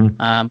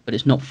 but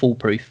it's not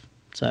foolproof.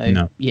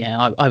 So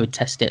yeah, I would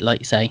test it,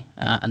 like you say,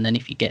 and then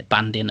if you get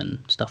banned in and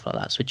stuff like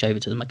that, switch over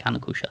to the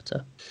mechanical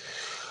shutter.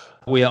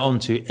 We are on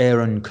to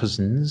Aaron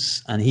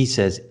Cousins, and he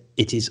says,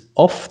 it is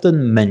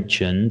often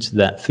mentioned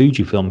that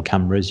Fujifilm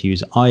cameras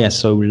use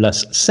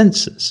ISO-less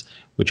sensors,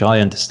 which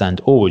I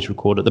understand always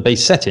record at the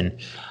base setting.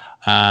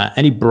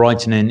 Any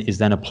brightening is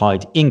then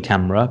applied in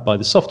camera by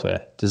the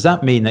software. Does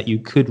that mean that you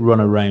could run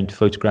around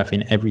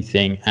photographing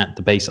everything at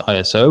the base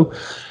ISO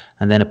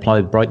and then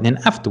apply brightening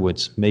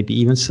afterwards, maybe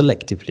even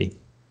selectively?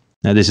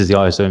 Now, this is the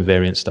ISO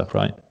invariant stuff,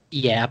 right?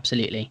 Yeah,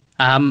 absolutely.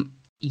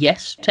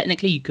 Yes,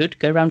 technically you could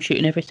go around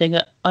shooting everything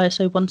at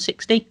ISO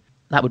 160.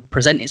 That would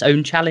present its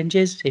own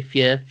challenges if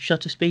your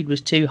shutter speed was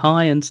too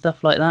high and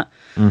stuff like that.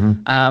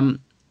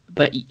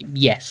 But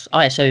yes,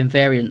 ISO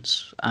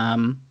invariance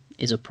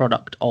is a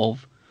product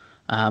of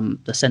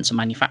the sensor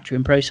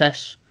manufacturing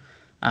process.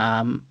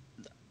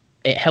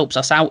 It helps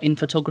us out in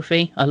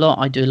photography a lot.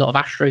 I do a lot of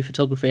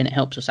astrophotography and it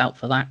helps us out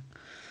for that.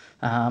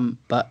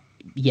 But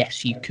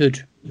yes, you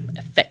could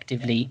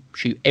effectively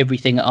shoot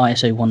everything at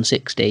ISO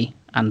 160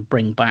 and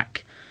bring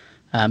back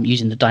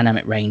using the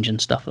dynamic range and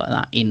stuff like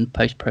that in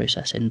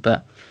post-processing.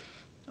 But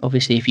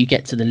obviously if you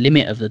get to the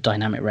limit of the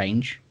dynamic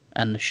range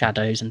and the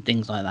shadows and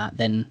things like that,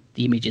 then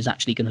the image is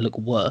actually going to look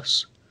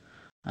worse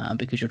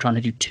because you're trying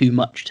to do too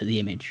much to the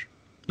image,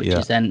 which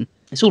is then,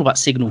 it's all about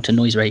signal to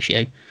noise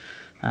ratio.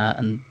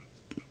 And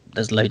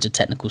there's loads of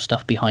technical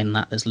stuff behind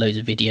that. There's loads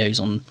of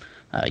videos on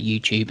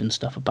YouTube and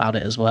stuff about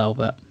it as well.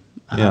 But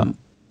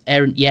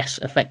yes,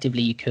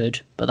 effectively you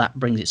could, but that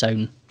brings its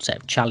own set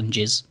of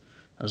challenges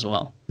as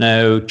well.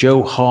 Now,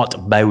 Joe Hart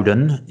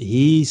Bowden,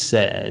 he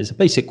says, a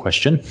basic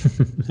question.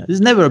 There's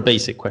never a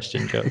basic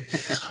question, Joe.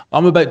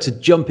 I'm about to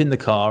jump in the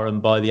car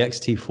and buy the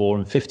XT4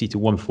 and 50 to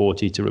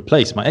 140 to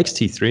replace my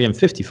XT3 and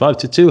 55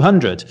 to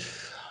 200.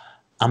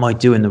 Am I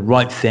doing the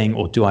right thing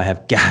or do I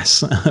have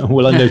gas?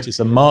 Will I notice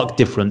a marked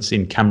difference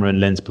in camera and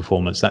lens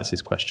performance? That's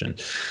his question.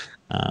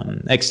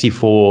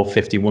 XT4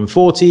 50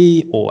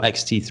 140 or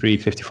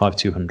XT3 55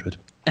 200?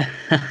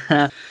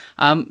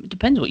 It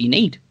depends what you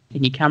need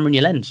in your camera and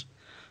your lens.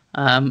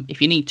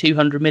 If you need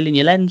 200 mil in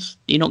your lens,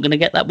 you're not going to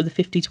get that with a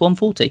 50 to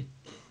 140.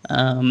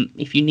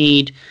 If you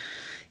need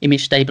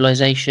image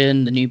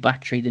stabilization, the new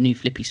battery, the new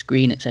flippy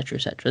screen, etc.,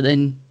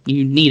 then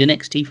you need an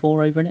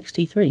XT4 over an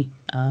XT3.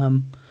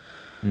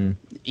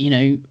 You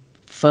know,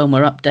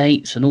 firmware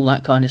updates and all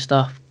that kind of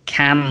stuff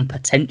can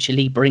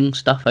potentially bring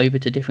stuff over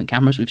to different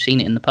cameras. We've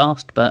seen it in the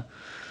past, but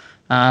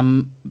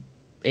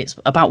it's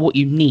about what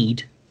you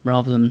need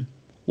rather than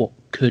what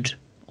could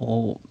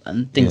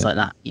and things like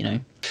that, you know.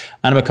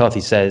 Anna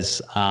McCarthy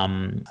says,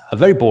 a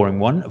very boring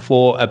one,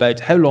 for about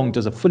how long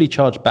does a fully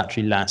charged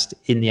battery last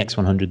in the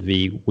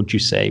X100V, would you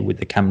say, with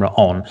the camera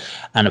on?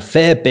 And a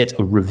fair bit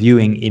of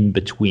reviewing in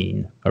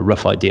between. A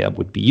rough idea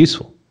would be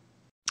useful.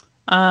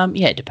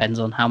 Yeah, it depends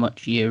on how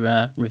much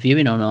you're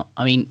reviewing or not.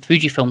 I mean,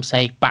 Fujifilm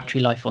say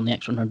battery life on the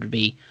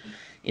X100V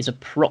is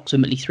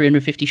approximately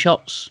 350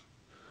 shots,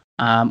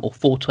 or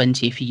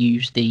 420 if you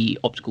use the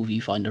optical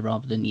viewfinder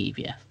rather than the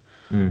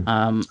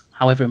EVF.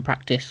 However, in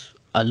practice,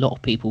 a lot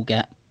of people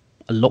get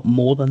a lot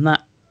more than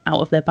that out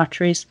of their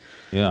batteries.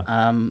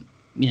 Yeah.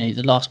 You know,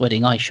 the last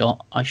wedding I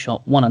shot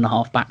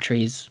 1.5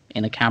 batteries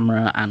in a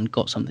camera and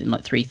got something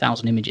like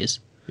 3,000 images.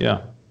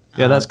 Yeah.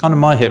 Yeah, that's kind of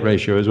my hit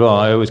ratio as well.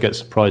 I always get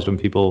surprised when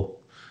people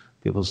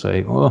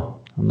say, "Oh,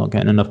 I'm not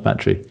getting enough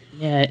battery."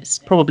 Yeah, it's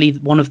probably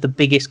one of the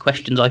biggest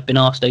questions I've been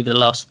asked over the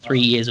last 3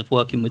 years of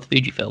working with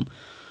Fujifilm.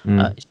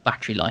 Is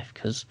battery life,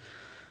 because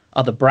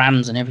other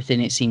brands and everything,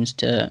 it seems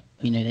to,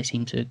 you know, they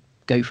seem to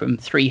go from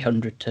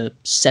 300 to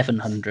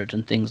 700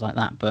 and things like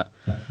that. But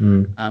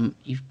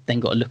you've then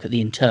got to look at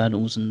the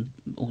internals and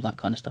all that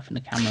kind of stuff in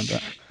the camera.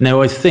 But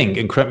now I think,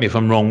 and correct me if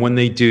I'm wrong, when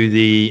they do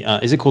the,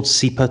 is it called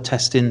SEPA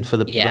testing for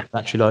the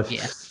battery life?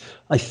 Yeah.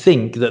 I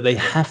think that they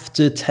have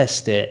to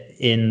test it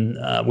in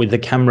with the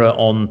camera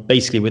on,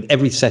 basically with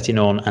every setting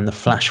on and the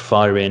flash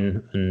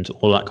firing and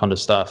all that kind of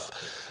stuff.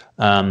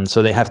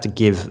 So they have to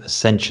give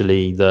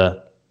essentially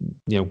the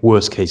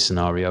worst case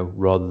scenario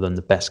rather than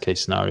the best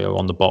case scenario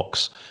on the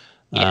box.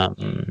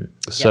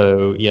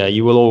 So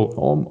you will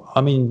all, I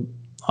mean,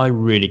 I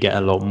really get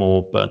a lot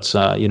more, but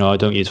I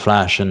don't use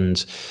flash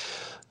and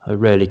I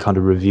rarely kind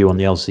of review on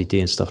the LCD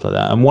and stuff like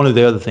that. And one of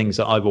the other things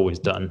that I've always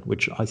done,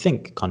 which I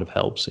think kind of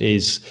helps,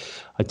 is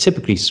I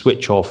typically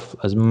switch off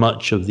as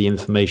much of the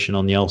information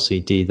on the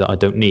LCD that I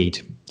don't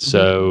need.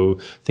 So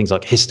things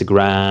like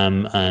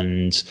histogram,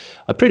 and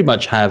I pretty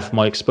much have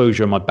my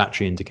exposure and my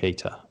battery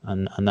indicator,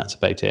 and that's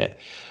about it.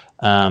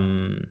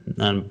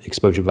 And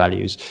exposure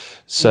values.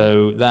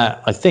 So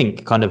that, I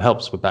think, kind of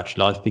helps with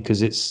battery life,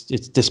 because it's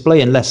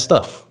displaying less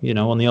stuff,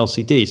 on the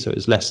LCD. So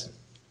it's less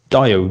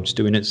diodes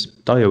doing its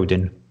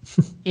dioding.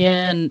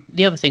 Yeah, and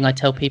the other thing I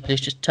tell people is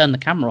just turn the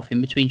camera off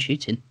in between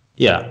shooting.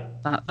 Yeah.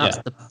 That's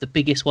the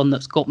biggest one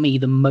that's got me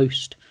the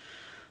most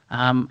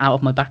out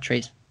of my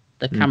batteries.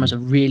 The cameras are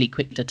really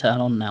quick to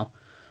turn on now.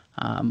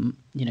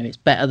 It's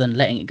better than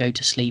letting it go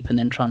to sleep and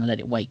then trying to let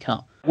it wake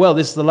up. Well,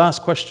 this is the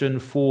last question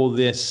for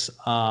this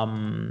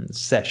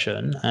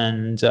session,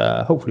 and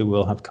hopefully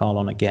we'll have Carl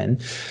on again.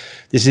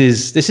 This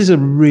is a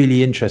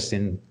really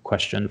interesting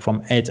question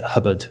from Ed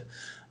Hubbard,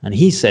 and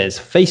he says,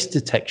 face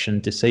detection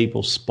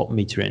disables spot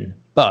metering,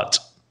 but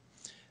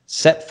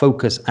set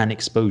focus and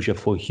exposure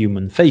for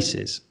human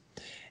faces.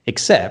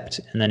 Except,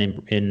 and then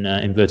in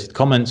inverted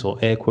comments or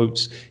air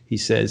quotes, he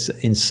says,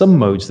 in some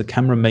modes, the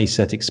camera may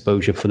set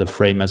exposure for the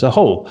frame as a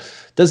whole.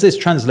 Does this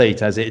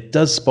translate as it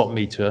does spot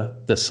meter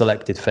the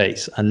selected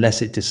face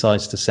unless it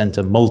decides to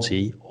center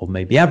multi or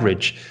maybe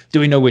average?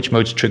 Do we know which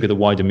modes trigger the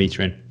wider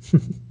metering?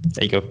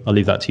 There you go. I'll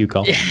leave that to you,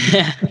 Carl.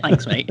 Yeah,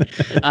 thanks, mate.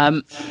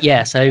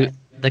 So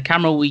the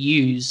camera will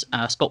use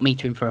spot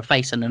metering for a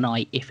face and an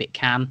eye if it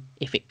can.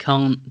 If it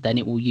can't, then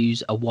it will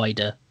use a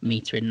wider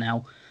metering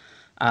now.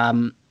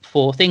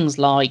 For things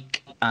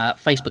like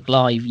Facebook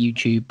Live,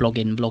 YouTube,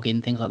 blogging,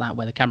 vlogging, things like that,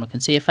 where the camera can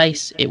see a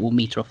face, it will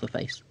meter off the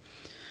face.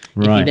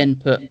 Right. If you then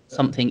put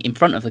something in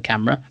front of the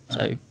camera,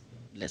 so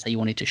let's say you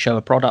wanted to show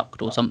a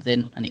product or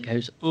something, and it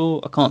goes,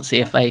 oh, I can't see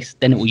a face,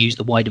 then it will use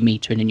the wider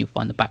metering, and you'll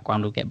find the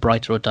background will get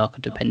brighter or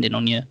darker depending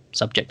on your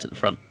subject at the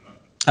front.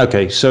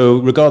 Okay, so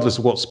regardless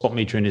of what spot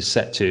metering is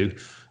set to,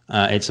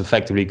 it's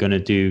effectively going to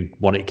do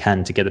what it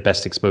can to get the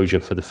best exposure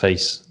for the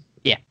face.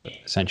 Yeah,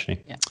 essentially.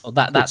 Yeah, well,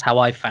 that's how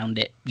I found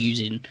it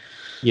using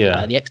the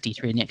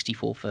XT3 and the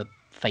XT4 for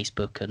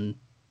Facebook and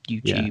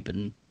YouTube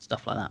and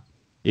stuff like that.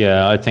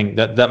 Yeah, I think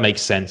that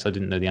makes sense. I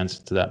didn't know the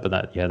answer to that, but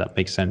that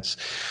makes sense.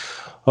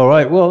 All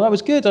right, well, that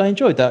was good. I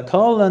enjoyed that,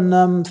 Carl,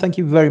 and thank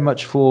you very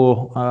much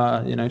for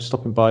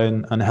stopping by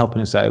and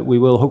helping us out. We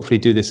will hopefully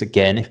do this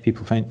again if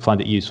people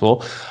find it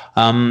useful.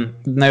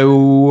 Now,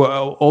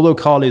 although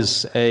Carl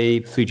is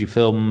a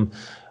Fujifilm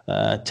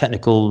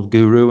technical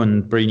guru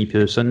and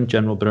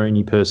general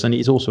brainy person,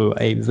 he's also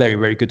a very,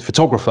 very good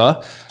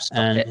photographer.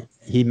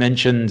 He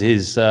mentioned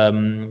his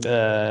what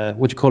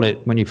do you call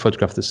it when you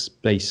photograph the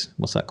space?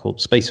 What's that called?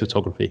 Space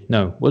photography?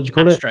 No, what do you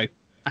call it?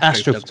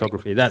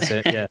 Astrophotography. That's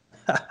it. Yeah.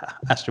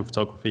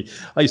 Astrophotography.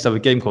 I used to have a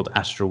game called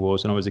Astro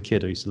Wars when I was a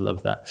kid. I used to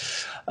love that.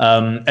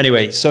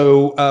 Anyway,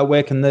 so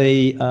where can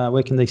they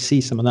see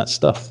some of that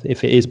stuff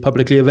if it is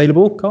publicly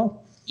available,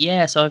 Carl?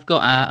 Yeah, so I've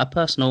got a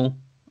personal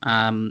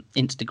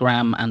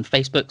Instagram and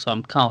Facebook. So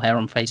I'm Carl Hare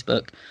on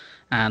Facebook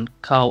and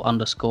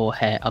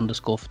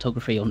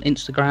Carl_Hare_photography on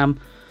Instagram.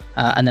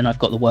 And then I've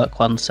got the work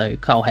one, so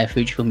Carl Hare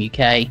Fujifilm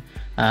UK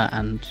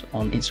and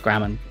on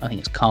Instagram, and I think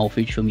it's Carl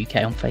Fujifilm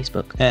UK on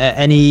Facebook.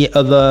 Any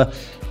other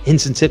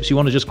hints and tips you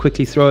want to just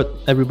quickly throw at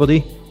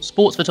everybody?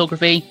 Sports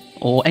photography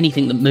or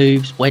anything that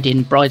moves,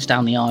 wedding, brides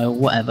down the aisle,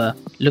 whatever.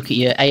 Look at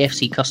your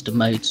AFC custom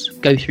modes,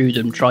 go through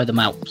them, try them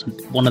out.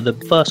 One of the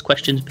first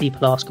questions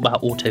people ask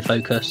about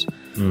autofocus.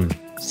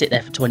 Sit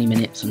there for 20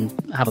 minutes and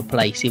have a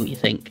play, see what you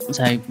think.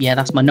 So yeah,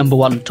 that's my number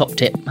one top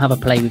tip. Have a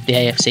play with the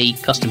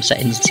AFC custom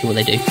settings and see what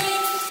they do.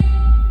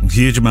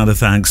 Huge amount of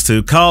thanks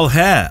to Carl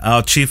Hare,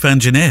 our chief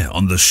engineer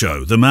on the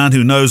show, the man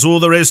who knows all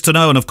there is to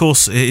know, and of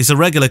course he's a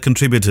regular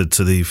contributor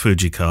to the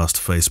FujiCast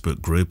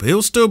Facebook group.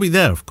 He'll still be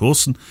there, of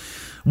course, and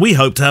we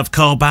hope to have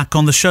Carl back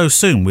on the show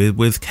soon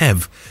with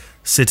Kev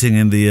sitting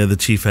in the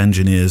chief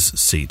engineer's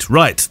seat.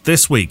 Right,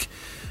 this week,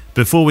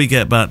 before we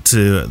get back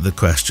to the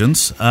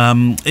questions,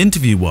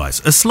 interview-wise,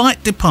 a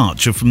slight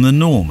departure from the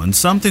norm and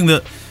something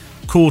that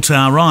caught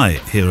our eye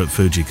here at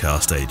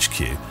FujiCast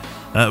HQ.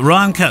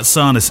 Ryan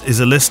Katsanes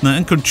is a listener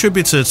and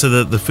contributor to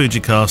the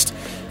FujiCast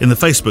in the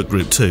Facebook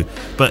group too,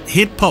 but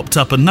he'd popped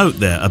up a note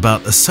there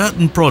about a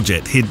certain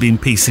project he'd been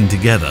piecing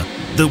together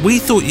that we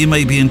thought you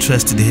may be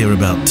interested to hear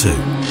about too.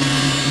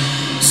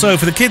 So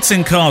for the kids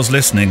in cars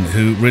listening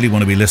who really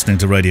want to be listening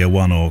to Radio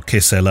 1 or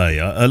Kiss LA,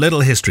 a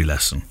little history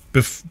lesson.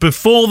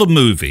 Before the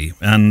movie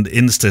and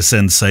Insta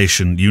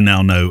sensation you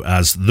now know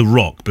as The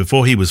Rock,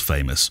 before he was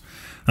famous,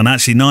 and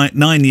actually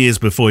 9 years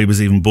before he was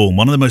even born,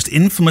 one of the most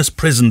infamous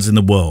prisons in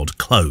the world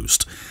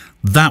closed.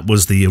 That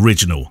was the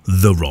original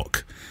The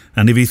Rock.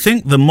 And if you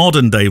think the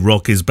modern-day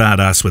Rock is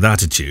badass with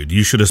attitude,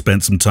 you should have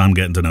spent some time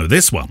getting to know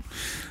this one.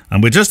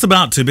 And we're just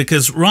about to,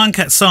 because Ryan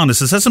Katsanes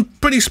has had some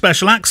pretty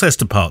special access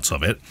to parts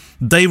of it.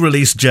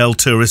 Day-release gel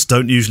tourists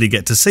don't usually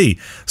get to see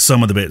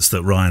some of the bits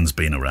that Ryan's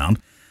been around.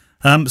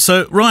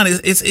 So Ryan,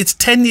 it's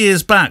 10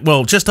 years back,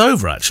 well, just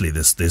over actually,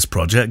 this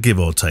project, give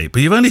or take,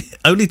 but you've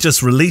only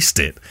just released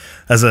it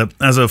as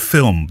a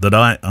film that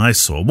I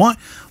saw. Why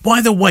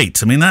the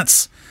wait? I mean,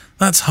 that's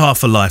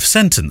half a life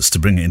sentence to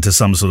bring it into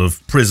some sort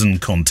of prison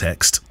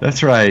context.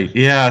 That's right.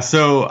 Yeah.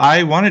 So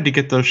I wanted to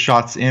get those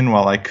shots in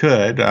while I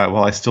could,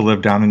 while I still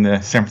lived down in the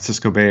San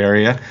Francisco Bay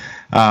Area.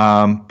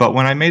 But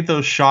when I made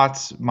those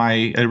shots,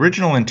 my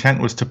original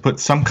intent was to put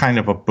some kind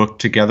of a book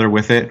together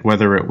with it,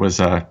 whether it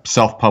was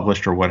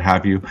self-published or what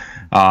have you,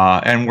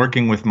 and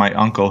working with my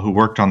uncle who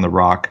worked on The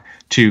Rock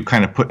to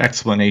kind of put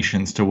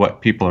explanations to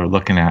what people are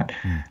looking at.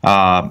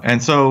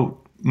 And so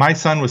my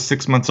son was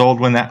 6 months old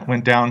when that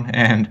went down,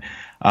 and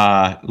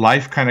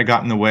life kind of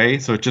got in the way.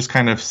 So it just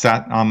kind of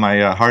sat on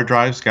my hard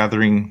drives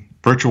gathering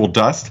virtual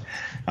dust.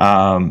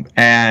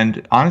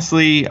 And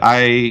honestly,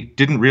 I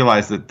didn't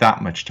realize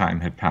that much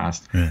time had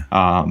passed. Yeah.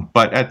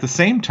 But at the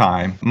same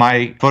time,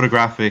 my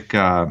photographic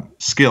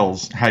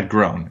skills had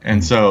grown.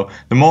 And so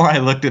the more I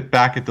looked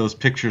back at those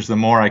pictures, the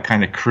more I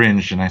kind of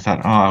cringed. And I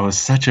thought, I was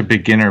such a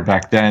beginner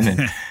back then.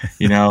 And,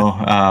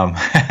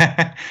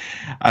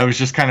 I was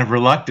just kind of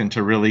reluctant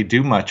to really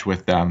do much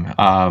with them.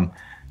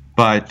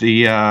 But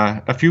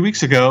a few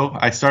weeks ago,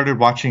 I started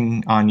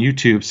watching on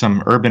YouTube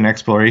some urban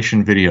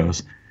exploration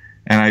videos.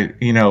 And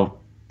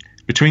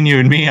between you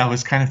and me, I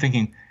was kind of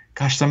thinking,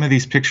 gosh, some of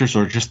these pictures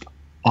are just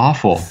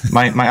awful.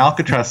 My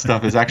Alcatraz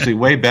stuff is actually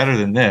way better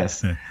than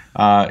this. And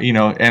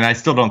I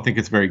still don't think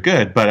it's very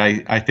good, but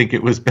I think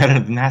it was better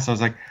than that. So I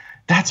was like,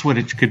 that's what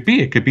it could be.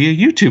 It could be a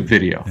YouTube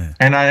video. Yeah.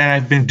 And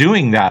I've been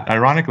doing that.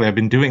 Ironically, I've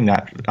been doing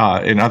that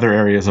in other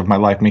areas of my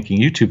life, making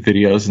YouTube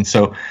videos. And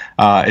so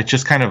it's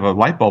just kind of a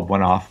light bulb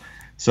went off.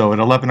 So at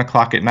 11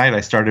 o'clock at night,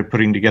 I started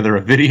putting together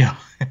a video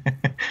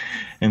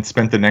and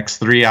spent the next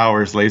 3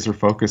 hours laser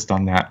focused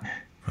on that.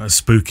 A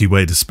spooky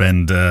way to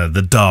spend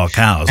the dark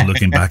hours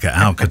looking back at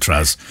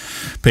Alcatraz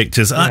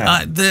pictures.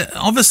 Yeah.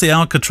 Obviously,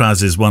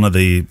 Alcatraz is one of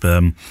the...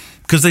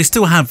 because they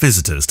still have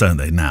visitors, don't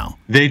they, now?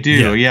 They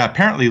do, yeah.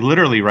 Apparently,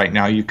 literally right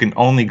now, you can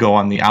only go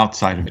on the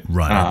outside of it.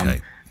 Right,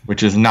 okay.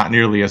 Which is not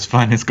nearly as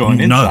fun as going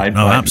inside.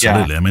 No,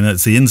 absolutely. Yeah. I mean,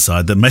 it's the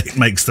inside that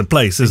makes the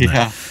place, isn't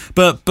it?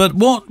 But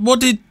what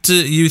did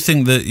you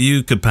think that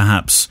you could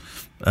perhaps...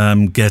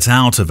 get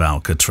out of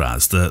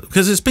Alcatraz,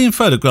 because it's been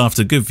photographed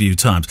a good few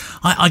times.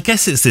 I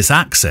guess it's this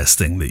access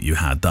thing that you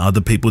had that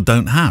other people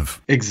don't have.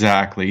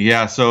 Exactly,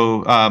 yeah.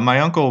 So my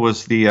uncle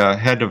was the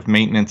head of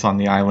maintenance on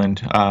the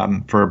island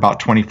for about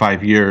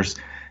 25 years,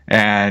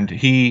 and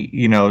he,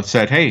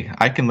 said, "Hey,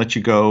 I can let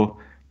you go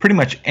pretty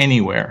much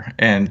anywhere."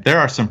 And there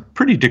are some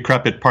pretty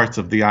decrepit parts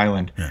of the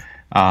island.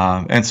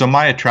 Yeah. And so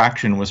my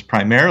attraction was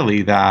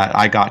primarily that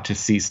I got to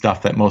see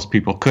stuff that most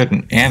people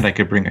couldn't, and I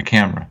could bring a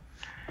camera.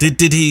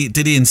 Did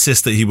he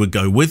insist that he would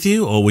go with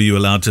you, or were you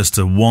allowed just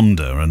to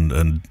wander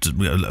and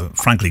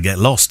frankly get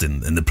lost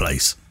in the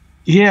place?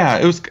 Yeah,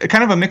 it was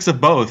kind of a mix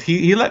of both.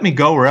 He let me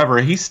go wherever.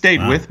 He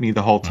stayed with me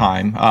the whole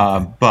time.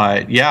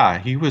 But yeah,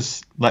 he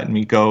was letting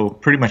me go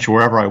pretty much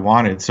wherever I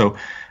wanted. So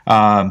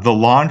the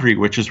laundry,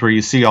 which is where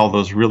you see all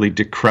those really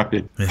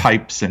decrepit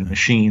pipes and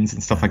machines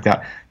and stuff like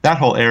that, that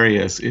whole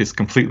area is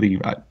completely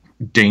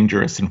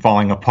dangerous and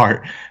falling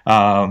apart,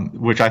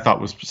 which I thought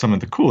was some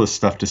of the coolest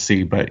stuff to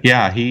see. But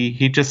yeah,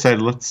 he just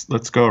said,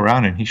 let's go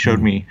around, and he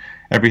showed me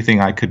everything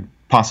I could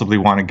possibly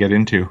want to get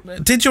into.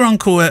 Did your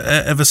uncle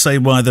ever say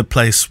why the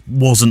place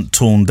wasn't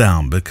torn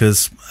down?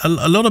 Because a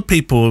lot of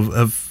people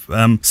have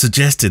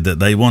suggested that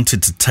they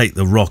wanted to take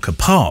the rock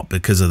apart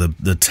because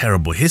of the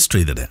terrible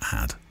history that it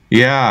had.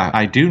 Yeah,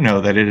 I do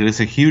know that it is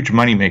a huge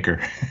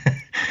moneymaker.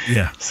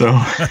 Yeah. So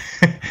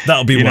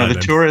that'll be the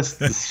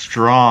tourists is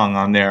strong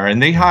on there,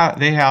 and they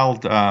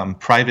held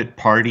private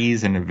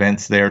parties and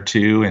events there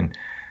too. And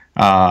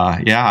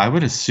I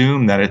would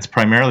assume that it's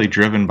primarily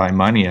driven by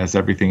money, as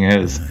everything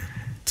is.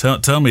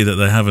 Tell me that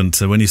they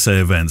haven't. When you say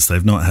events,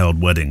 they've not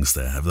held weddings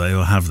there, have they,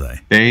 or have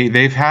they?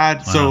 They've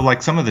had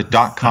like some of the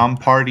 .com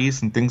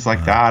parties and things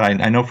like that.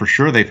 I know for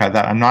sure they've had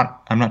that. I'm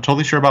not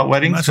totally sure about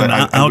weddings, but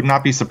I would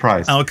not be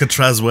surprised.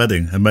 Alcatraz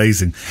wedding,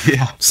 amazing.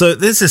 Yeah. So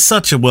this is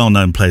such a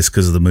well-known place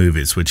because of the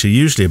movies, which are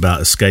usually about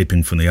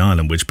escaping from the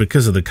island, which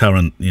because of the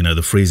current,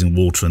 the freezing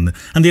water and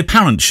the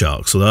apparent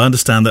sharks. Although I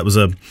understand that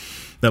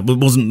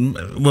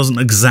wasn't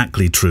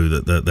exactly true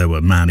that there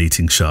were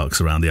man-eating sharks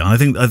around the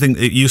island. I think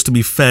it used to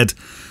be fed,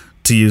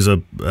 to use a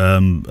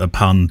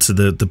pun, to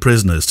the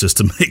prisoners just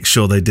to make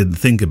sure they didn't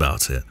think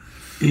about it.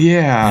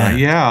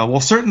 Yeah. Well,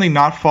 certainly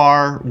not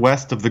far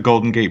west of the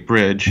Golden Gate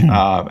Bridge,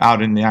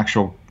 out in the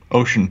actual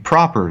ocean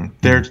proper.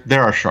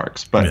 There are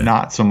sharks, but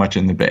not so much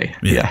in the bay.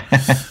 Yeah.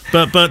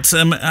 But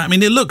I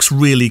mean, it looks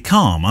really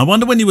calm. I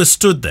wonder when you were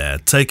stood there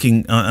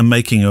taking and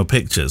making your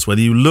pictures,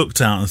 whether you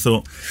looked out and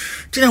thought,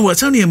 do you know what?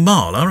 It's only a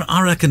mile.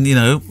 I reckon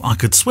I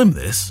could swim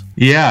this.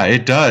 Yeah,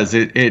 it does.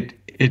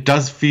 It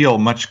does feel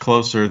much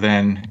closer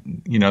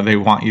than they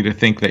want you to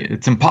think that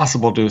it's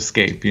impossible to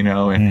escape.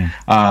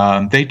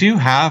 And they do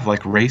have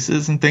like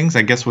races and things.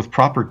 I guess with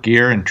proper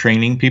gear and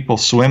training, people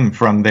swim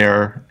from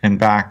there and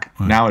back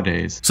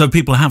nowadays. So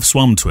people have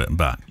swum to it and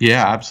back.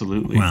 Yeah,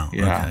 absolutely. Wow.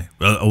 Yeah.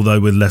 Okay. Although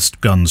with less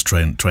guns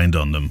trained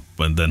on them,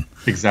 then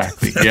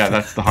exactly. Yeah,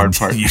 that's the hard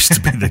part. It used to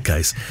be the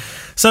case.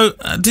 So,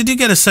 did you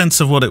get a sense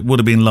of what it would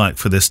have been like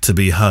for this to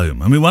be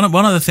home? I mean, one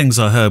of the things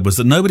I heard was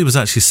that nobody was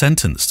actually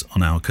sentenced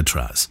on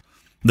Alcatraz.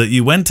 That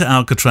you went to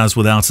Alcatraz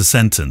without a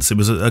sentence. It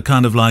was a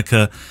kind of like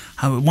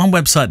one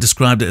website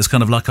described it as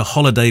kind of like a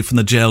holiday from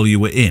the jail you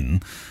were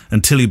in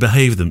until you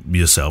behaved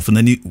yourself, and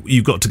then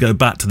you got to go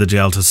back to the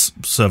jail to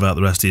serve out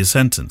the rest of your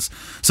sentence.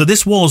 So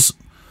this was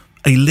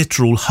a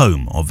literal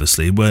home,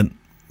 obviously, where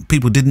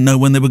people didn't know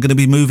when they were going to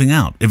be moving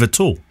out, if at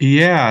all.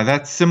 Yeah,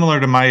 that's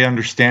similar to my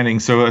understanding.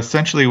 So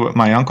essentially what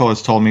my uncle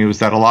has told me was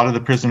that a lot of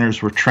the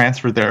prisoners were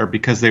transferred there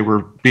because they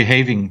were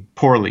behaving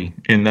poorly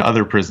in the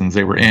other prisons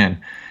they were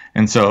in.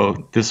 And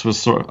so this was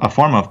sort of a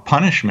form of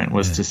punishment,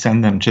 was to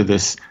send them to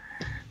this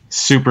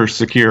super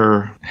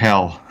secure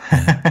hell.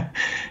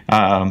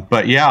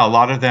 But yeah, a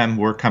lot of them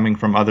were coming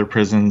from other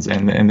prisons,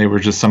 and they were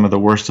just some of the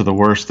worst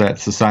that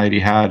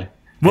society had.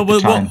 What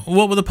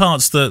were the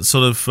parts that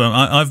sort of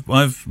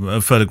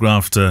I've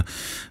photographed a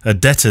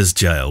debtor's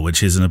jail,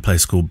 which is in a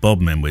place called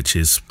Bodmin, which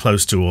is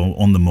close to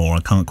or on the moor.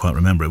 I can't quite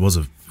remember. It was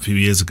a few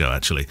years ago,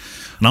 actually.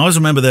 And I always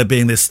remember there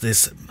being this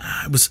it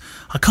was,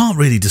 I can't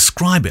really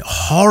describe it,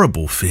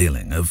 horrible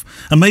feeling of,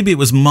 and maybe it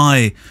was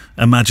my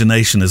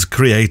imagination as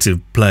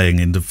creative playing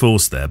into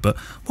force there, but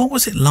what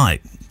was it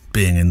like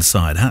being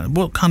inside?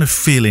 What kind of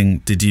feeling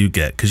did you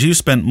get? Because you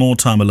spent more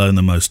time alone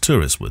than most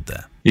tourists would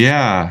there.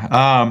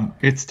 Yeah,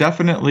 it's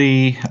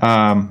definitely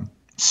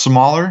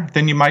smaller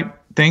than you might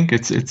think.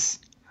 It's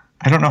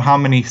I don't know how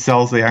many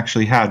cells they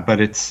actually had,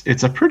 but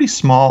it's a pretty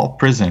small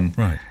prison.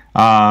 Right.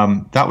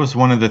 That was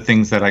one of the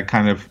things that I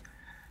kind of,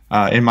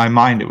 in my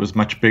mind, it was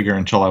much bigger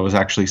until I was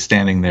actually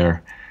standing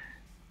there.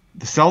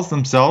 The cells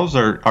themselves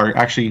are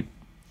actually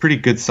pretty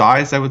good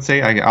size, I would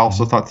say. I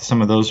also thought that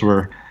some of those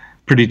were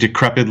pretty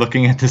decrepit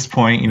looking at this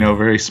point,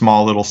 very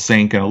small little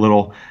sink and a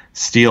little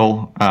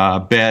steel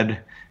bed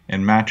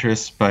and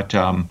mattress. But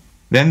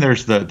then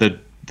there's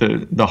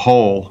the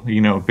whole,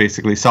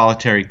 basically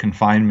solitary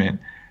confinement.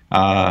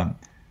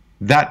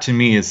 That to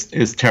me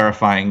is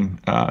terrifying.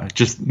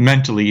 Just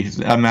mentally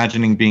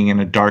imagining being in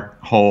a dark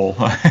hole.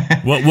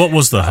 What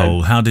was the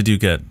hole? How did you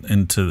get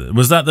into?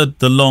 Was that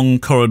the long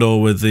corridor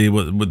with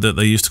that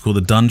they used to call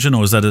the dungeon,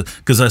 or was that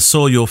because I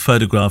saw your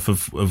photograph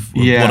of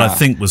what I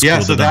think was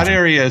called so the dungeon. That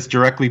area is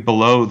directly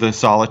below the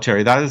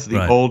solitary. That is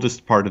the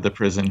oldest part of the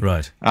prison.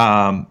 Right.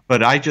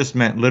 But I just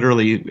meant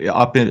literally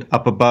up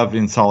above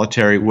in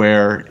solitary,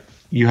 where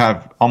you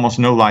have almost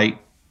no light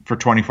for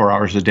 24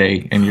 hours a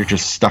day, and you're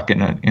just stuck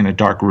in a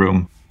dark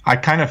room. I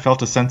kind of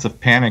felt a sense of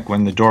panic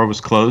when the door was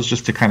closed,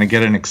 just to kind of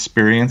get an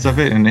experience of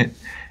it, and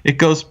it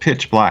goes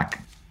pitch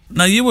black.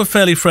 Now, you were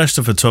fairly fresh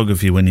to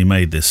photography when you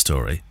made this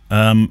story.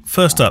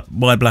 First up,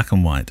 why black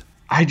and white?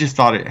 I just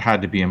thought it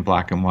had to be in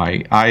black and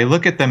white. I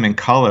look at them in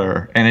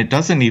color, and it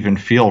doesn't even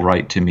feel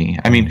right to me.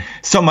 I mean,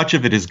 so much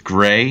of it is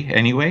gray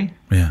anyway,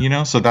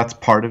 so that's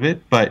part of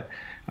it, but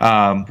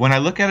when I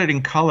look at it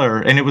in color,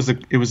 and it was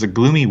a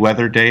gloomy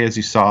weather day, as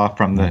you saw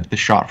from the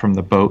shot from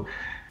the boat,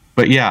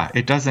 but yeah,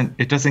 it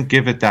doesn't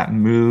give it that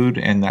mood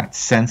and that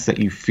sense that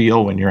you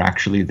feel when you're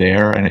actually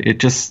there, and it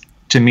just,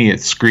 to me,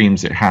 it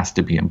screams it has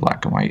to be in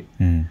black and white.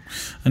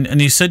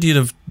 And you said you'd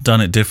have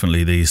done it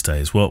differently these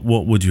days. What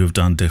would you have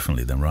done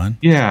differently then, Ryan?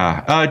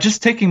 Yeah,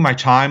 just taking my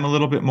time a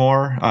little bit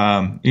more.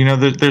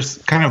 There's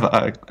kind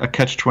of a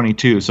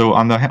catch-22. So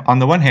on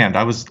the one hand,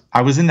 I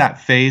was in that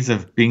phase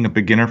of being a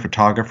beginner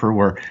photographer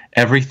where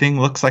everything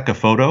looks like a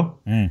photo,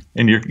 and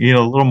you're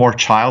a little more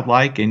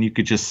childlike, and you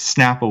could just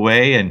snap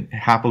away and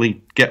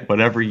happily get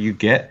whatever you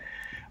get.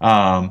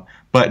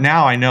 But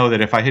now I know that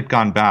if I had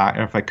gone back,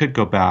 or if I could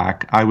go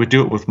back, I would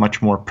do it with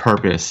much more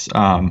purpose.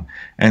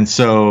 And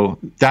so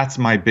that's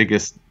my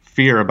biggest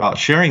fear about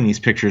sharing these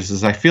pictures,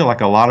 is I feel like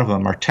a lot of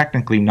them are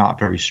technically not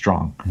very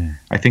strong.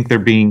 I think they're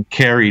being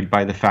carried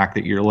by the fact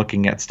that you're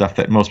looking at stuff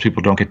that most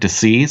people don't get to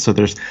see. So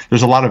there's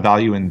a lot of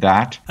value in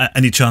that.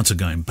 Any chance of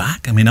going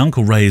back? I mean,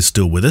 Uncle Ray is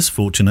still with us,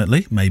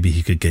 fortunately. Maybe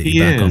he could get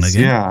you back on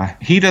again. Yeah,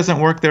 he doesn't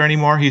work there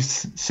anymore.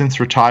 He's since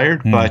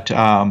retired. But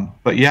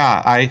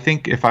yeah, I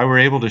think if I were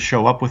able to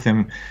show up with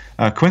him,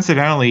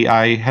 coincidentally,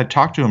 I had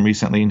talked to him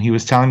recently, and he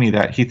was telling me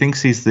that he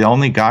thinks he's the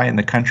only guy in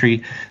the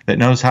country that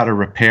knows how to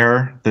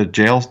repair the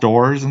jail's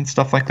doors and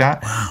stuff like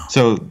that. Wow.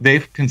 So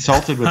they've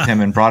consulted with him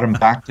and brought him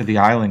back to the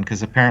island,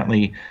 because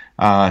apparently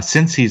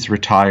since he's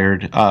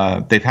retired,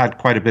 they've had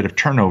quite a bit of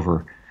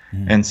turnover.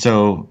 And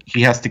so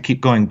he has to keep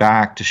going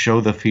back to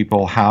show the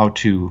people how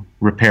to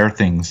repair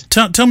things.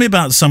 Tell me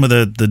about some of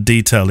the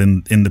detail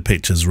in the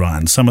pictures,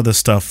 Ryan. Some of the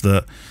stuff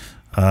that...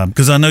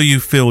 because I know you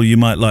feel you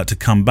might like to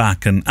come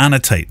back and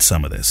annotate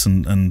some of this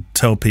and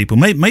tell people,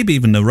 maybe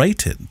even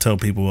narrate it, and tell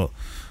people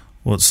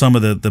what some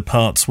of the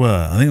parts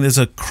were. I think there's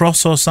a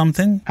cross or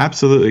something.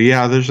 Absolutely,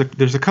 yeah.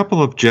 There's a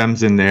couple of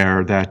gems in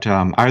there that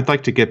I'd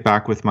like to get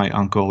back with my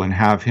uncle and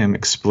have him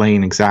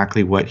explain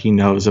exactly what he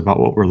knows about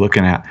what we're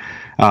looking at.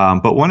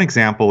 But one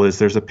example is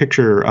there's a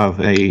picture of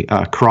a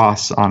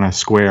cross on a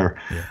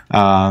square.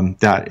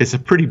 That is a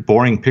pretty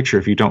boring picture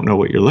if you don't know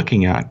what you're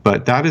looking at.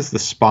 But that is the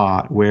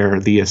spot where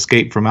the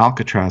Escape from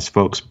Alcatraz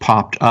folks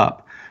popped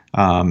up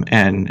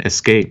and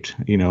escaped,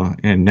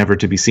 and never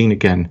to be seen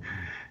again.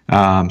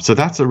 So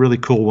that's a really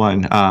cool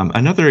one.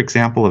 Another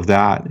example of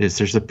that is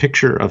there's a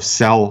picture of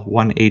cell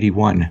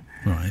 181,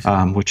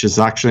 which is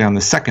actually on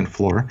the second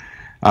floor.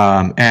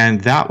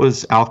 And that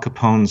was Al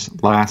Capone's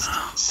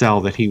last cell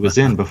that he was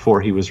in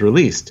before he was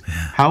released.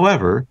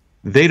 However,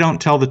 they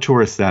don't tell the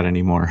tourists that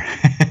anymore.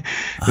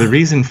 The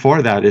reason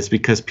for that is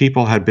because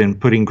people had been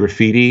putting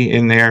graffiti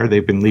in there.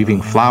 They've been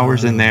leaving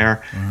flowers in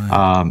there,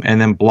 and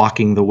then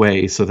blocking the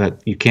way so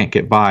that you can't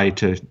get by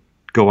to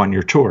go on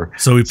your tour.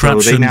 So we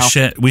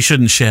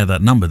shouldn't share that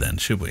number then,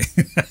 should we?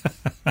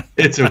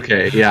 It's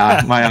okay.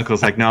 Yeah. My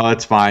uncle's like, no,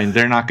 it's fine.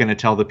 They're not going to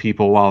tell the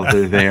people while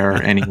they're there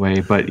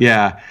anyway. But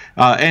yeah.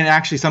 And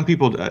actually some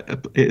people,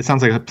 it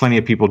sounds like plenty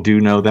of people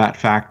do know that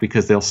fact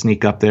because they'll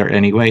sneak up there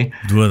anyway.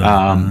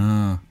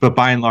 But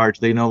by and large,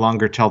 they no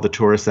longer tell the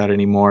tourists that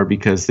anymore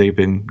because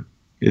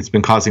it's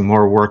been causing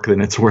more work than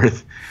it's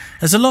worth.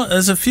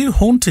 There's a few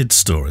haunted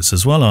stories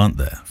as well, aren't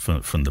there,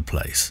 from the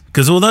place?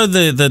 Because although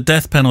the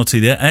death penalty,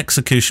 the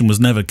execution was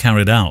never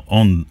carried out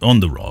on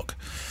the rock,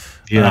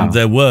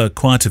 there were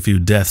quite a few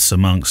deaths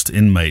amongst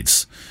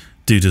inmates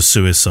due to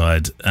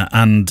suicide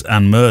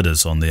and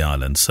murders on the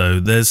island.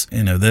 So there's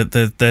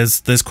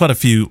quite a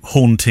few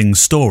haunting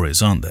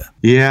stories, aren't there?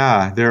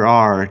 Yeah, there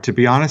are. To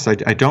be honest, I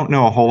don't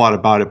know a whole lot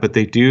about it, but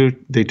they do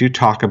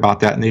talk about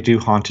that, and they do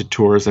haunted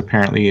tours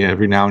apparently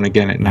every now and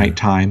again at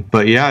nighttime.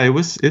 But yeah,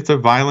 it's a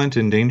violent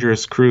and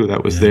dangerous crew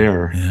that was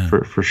there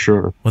for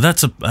sure. Well,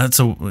 that's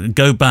a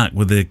go back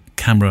with the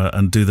camera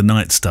and do the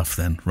night stuff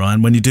then,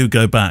 Ryan. When you do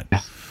go back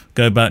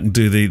and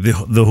do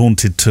the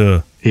haunted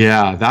tour.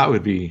 Yeah, that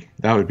would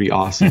be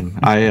awesome.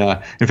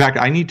 In fact,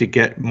 I need to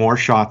get more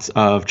shots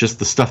of just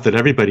the stuff that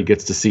everybody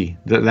gets to see.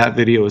 That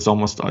video is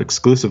almost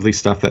exclusively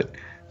stuff that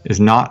is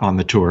not on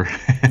the tour.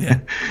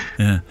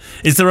 Yeah.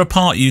 Is there a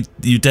part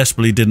you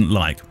desperately didn't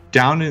like?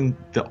 Down in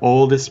the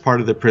oldest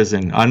part of the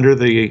prison, under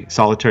the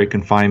solitary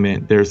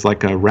confinement, there's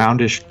like a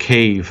roundish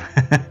cave.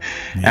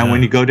 And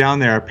when you go down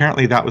there,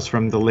 apparently that was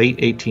from the late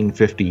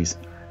 1850s.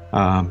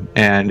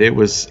 And it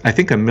was, I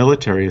think, a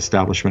military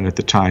establishment at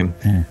the time.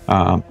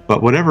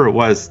 But whatever it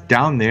was,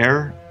 down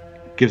there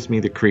gives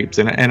me the creeps.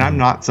 And I'm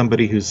not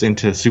somebody who's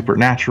into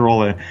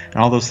supernatural and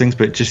all those things,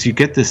 but just you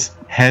get this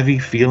heavy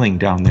feeling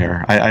down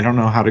there. I don't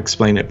know how to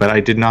explain it, but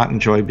I did not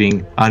enjoy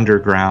being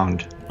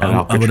underground.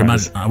 I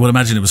would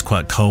imagine it was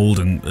quite cold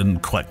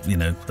and quite,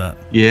 that.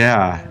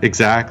 Yeah,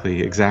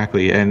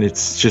 exactly. And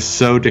it's just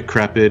so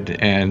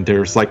decrepit. And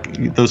there's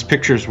like those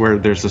pictures where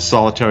there's a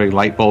solitary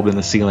light bulb in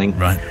the ceiling.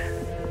 Right.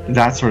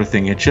 That sort of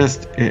thing.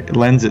 It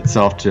lends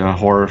itself to a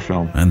horror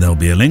film. And there'll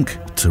be a link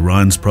to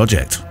Ryan's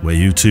project where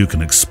you too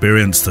can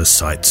experience the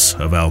sights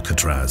of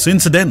Alcatraz.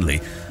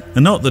 Incidentally,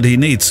 and not that he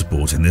needs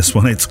support in this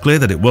one, it's clear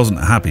that it wasn't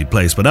a happy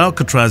place, but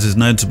Alcatraz is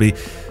known to be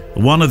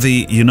one of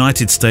the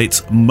United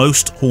States'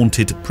 most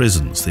haunted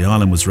prisons. The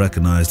island was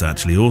recognised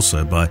actually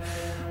also by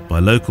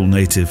local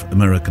Native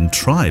American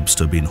tribes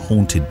to have been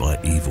haunted by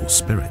evil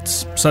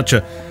spirits. Such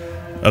a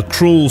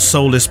cruel,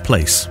 soulless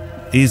place.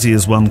 Easy,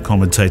 as one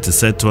commentator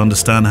said, to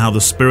understand how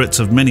the spirits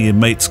of many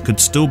inmates could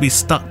still be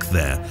stuck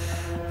there.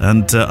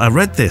 And I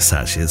read this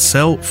actually, at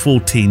cell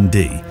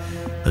 14D,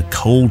 a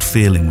cold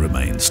feeling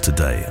remains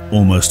today,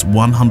 almost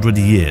 100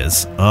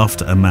 years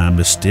after a man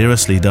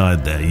mysteriously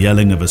died there,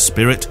 yelling of a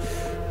spirit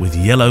with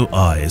yellow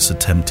eyes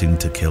attempting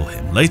to kill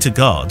him. Later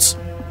guards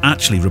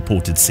actually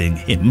reported seeing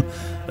him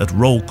at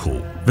roll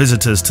call.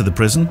 Visitors to the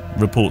prison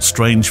report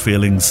strange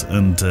feelings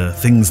and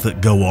things that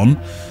go on,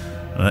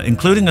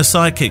 including a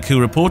psychic who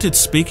reported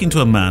speaking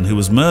to a man who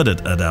was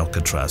murdered at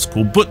Alcatraz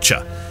called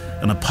Butcher,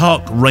 and a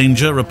park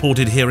ranger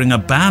reported hearing a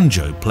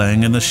banjo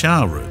playing in the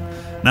shower room.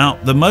 Now,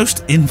 the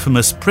most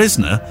infamous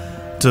prisoner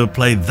to have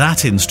played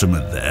that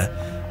instrument there,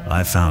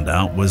 I found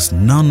out, was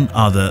none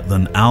other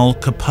than Al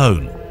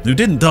Capone, who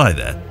didn't die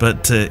there,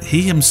 but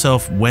he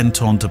himself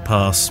went on to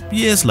pass,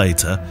 years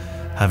later,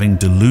 having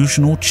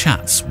delusional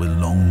chats with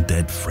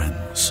long-dead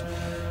friends.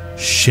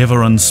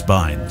 Shiver and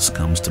Spines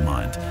comes to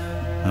mind.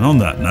 And on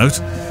that note,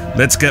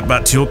 let's get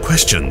back to your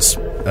questions.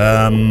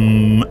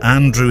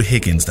 Andrew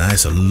Higgins, now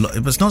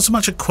it was not so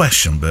much a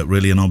question, but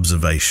really an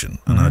observation.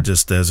 And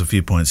there's a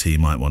few points he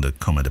might want to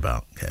comment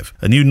about, Kev.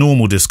 A new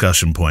normal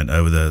discussion point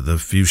over the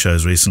few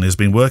shows recently has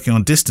been working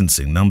on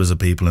distancing, numbers of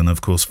people, and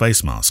of course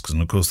face masks.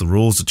 And of course the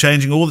rules are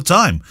changing all the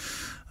time.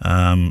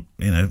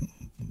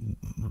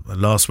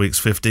 Last week's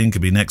 15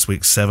 could be next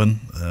week's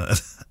 7.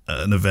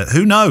 An event,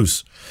 who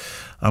knows?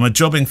 I'm a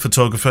jobbing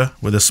photographer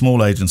with a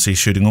small agency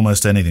shooting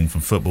almost anything from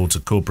football to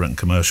corporate and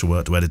commercial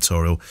work to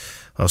editorial.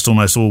 Whilst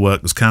almost all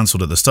work was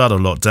cancelled at the start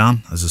of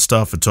lockdown, as a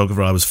staff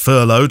photographer I was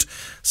furloughed.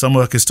 Some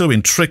work has still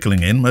been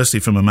trickling in,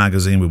 mostly from a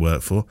magazine we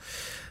work for.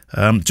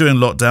 During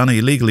lockdown, he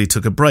illegally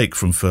took a break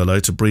from furlough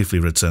to briefly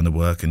return to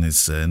work and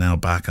is now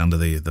back under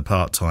the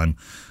part-time,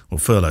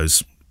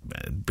 furlough's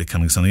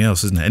becoming something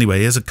else, isn't it? Anyway,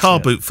 here's a car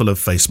boot full of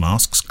face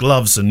masks,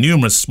 gloves and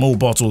numerous small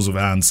bottles of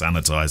hand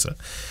sanitizer.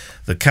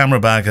 The camera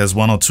bag has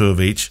 1 or 2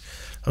 of each.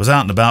 I was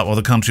out and about while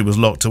the country was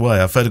locked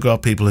away. I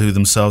photographed people who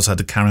themselves had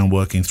to carry on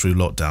working through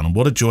lockdown, and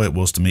what a joy it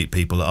was to meet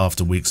people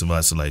after weeks of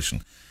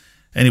isolation.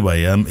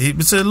 Anyway, it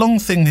was a long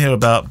thing here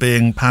about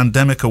being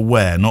pandemic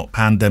aware, not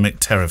pandemic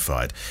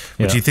terrified,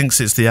 which he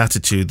thinks it's the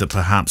attitude that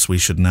perhaps we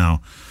should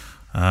now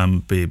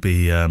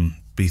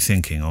be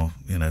thinking, or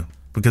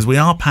because we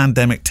are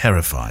pandemic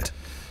terrified.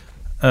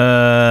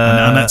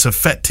 And that's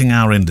affecting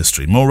our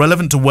industry. More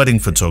relevant to wedding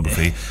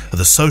photography are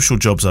the social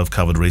jobs I've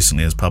covered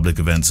recently as public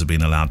events have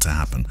been allowed to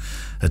happen.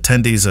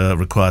 Attendees are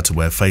required to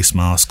wear face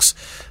masks,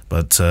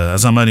 but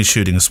as I'm only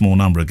shooting a small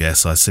number of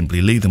guests, I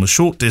simply lead them a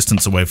short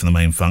distance away from the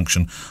main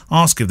function,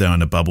 ask if they're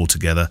in a bubble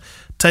together,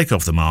 take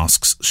off the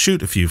masks,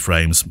 shoot a few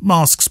frames,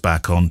 masks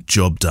back on,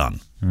 job done.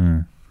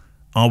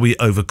 Are we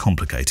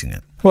overcomplicating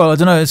it? Well, I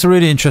don't know. It's a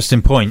really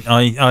interesting point.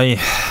 I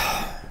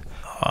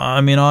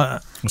mean,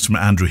 It's from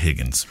Andrew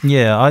Higgins.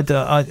 Yeah,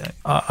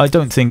 I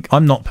don't think...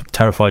 I'm not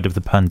terrified of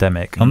the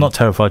pandemic. I'm not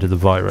terrified of the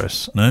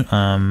virus.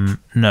 No?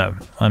 No,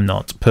 I'm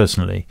not,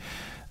 personally.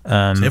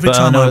 So every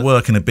time I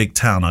work in a big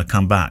town, I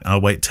come back, I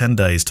wait 10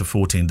 days to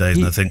 14 days,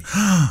 and I think,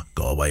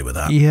 got away with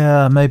that.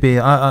 Yeah, maybe.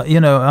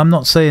 I'm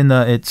not saying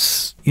that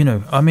it's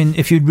I mean,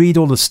 if you read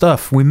all the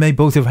stuff, we may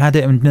both have had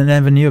it and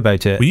never knew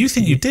about it. Well, you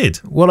think you did?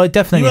 Well, I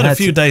definitely had a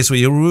few days where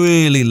you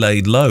really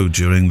laid low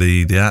during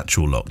the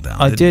actual lockdown.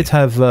 I did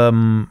have.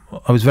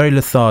 I was very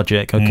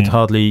lethargic. I could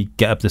hardly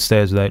get up the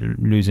stairs without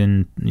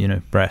losing,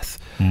 breath.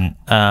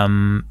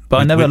 But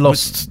I never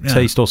lost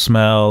taste or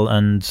smell,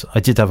 and I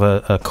did have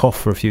a cough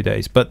for a few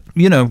days. But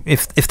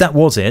if that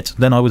was it,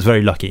 then I was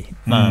very lucky.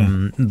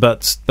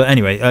 But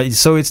anyway,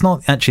 so it's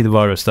not actually the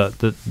virus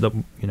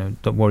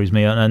that worries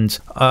me, and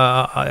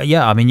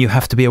I mean, you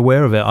have to be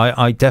aware of it.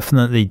 I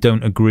definitely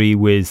don't agree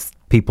with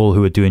people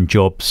who are doing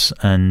jobs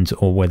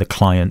or where the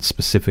clients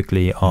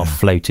specifically are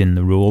flouting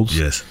the rules.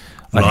 Yes.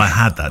 Well, I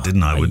had that,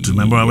 didn't I?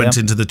 Remember I went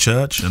into the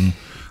church and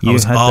I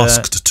was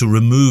asked to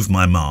remove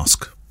my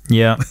mask.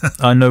 Yeah,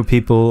 I know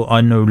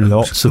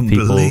lots of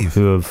people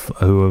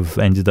who have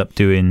ended up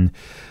doing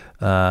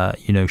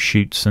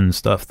shoots and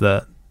stuff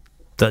that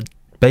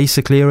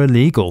basically are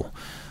illegal.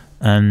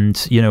 And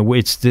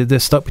they're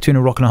stuck between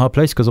a rock and a hard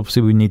place, because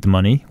obviously we need the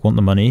money, want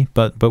the money,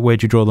 but where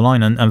do you draw the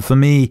line? And for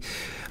me,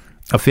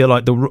 I feel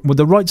like the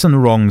rights and the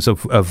wrongs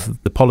of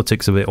the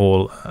politics of it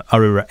all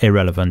are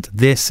irrelevant.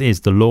 This is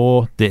the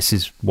law. This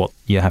is what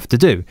you have to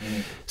do.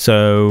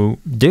 So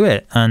do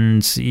it.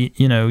 And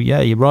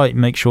you're right.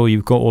 Make sure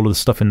you've got all of the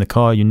stuff in the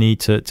car you need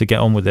to get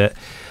on with it.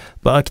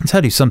 But I can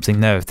tell you something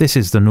now. If this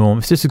is the norm,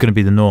 if this is going to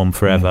be the norm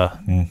forever,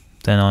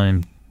 then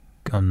I'm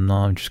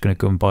just going to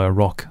go and buy a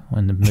rock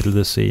in the middle of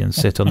the sea and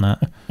sit on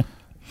that.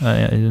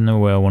 There's no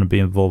way I want to be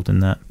involved in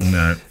that.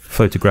 No.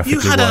 Photographically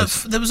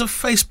wise. There was a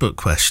Facebook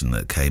question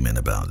that came in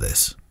about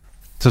this.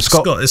 So it's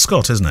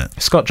Scott, isn't it?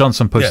 Scott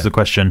Johnson posted the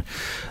question.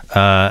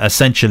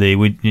 Essentially,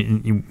 we're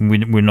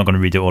not going to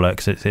read it all out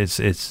because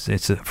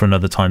it's for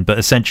another time. But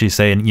essentially,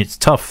 saying it's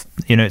tough.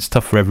 It's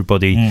tough for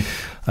everybody.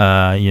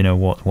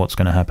 What's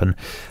going to happen.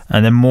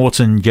 And then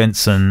Morten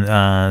Jensen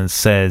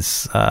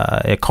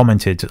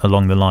commented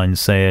along the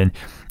lines saying,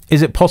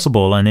 is it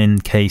possible, and in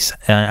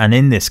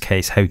this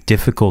case, how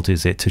difficult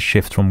is it to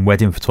shift from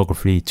wedding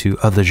photography to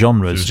other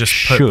genres? He was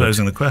just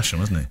posing the question,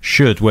 wasn't he?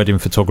 Should wedding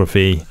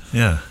photography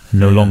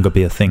no longer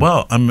be a thing?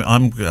 Well,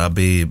 I'll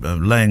be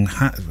laying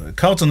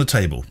cards on the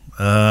table.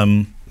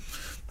 I'm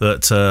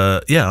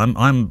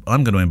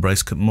going to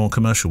embrace more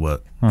commercial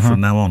work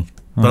from now on.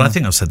 But I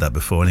think I've said that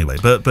before anyway.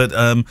 But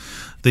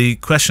the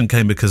question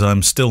came because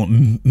I'm still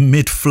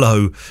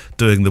mid-flow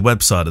doing the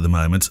website at the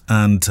moment,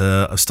 and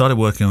I've started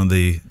working on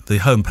the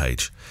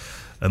homepage.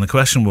 And the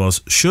question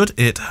was, should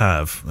it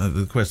have...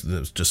 the question, it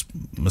was just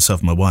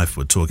myself and my wife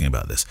were talking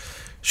about this.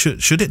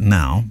 Should it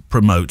now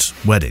promote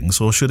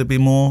weddings, or should it be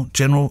more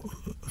general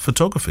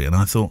photography? And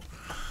I thought,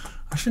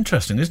 that's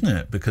interesting, isn't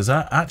it? Because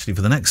actually,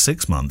 for the next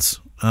 6 months,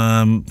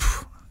 why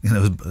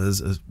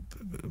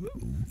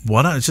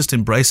don't I just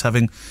embrace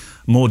having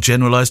more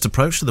generalised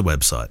approach to the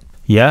website?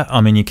 Yeah, I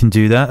mean, you can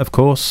do that, of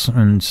course,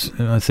 and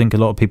I think a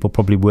lot of people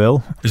probably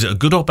will. Is it a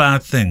good or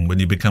bad thing when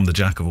you become the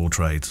jack of all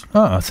trades?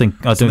 Oh, I don't think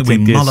we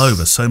mull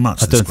over so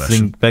much. I don't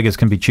think beggars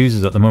can be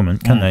choosers at the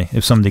moment, can they?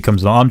 If somebody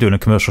comes along, I'm doing a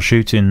commercial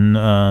shoot in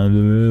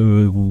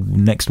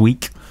next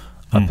week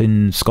up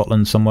in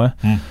Scotland somewhere,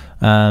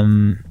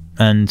 and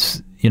I'm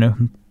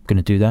going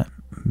to do that.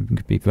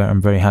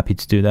 I'm very happy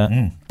to do that.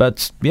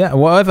 But yeah,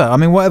 whatever. I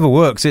mean, whatever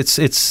works.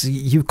 It's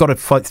you've got to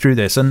fight through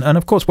this, and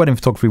of course, wedding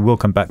photography will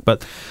come back.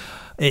 But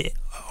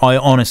I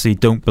honestly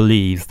don't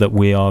believe that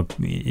we are,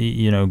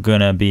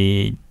 going to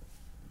be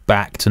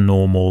back to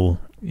normal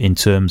in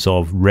terms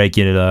of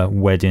regular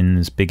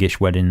weddings, biggish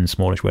weddings,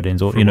 smallish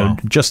weddings, or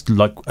just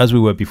like as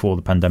we were before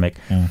the pandemic.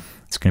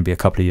 It's going to be a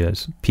couple of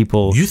years. You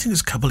think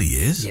it's a couple of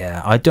years?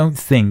 Yeah, I don't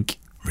think.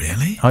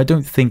 Really? I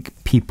don't think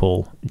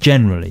people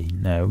generally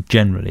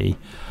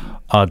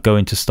are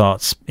going to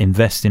start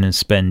investing and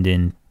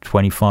spending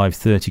 25,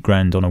 30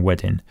 grand on a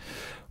wedding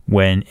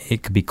when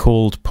it could be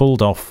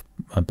pulled off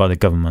by the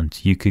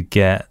government. You could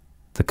get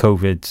the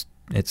COVID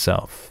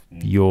itself.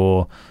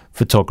 Your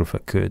photographer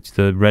could.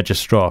 The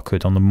registrar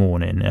could on the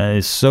morning.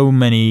 There's so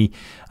many,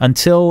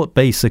 until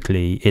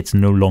basically it's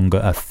no longer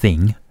a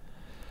thing.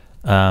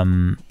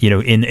 In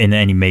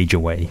any major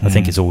way. I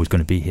think it's always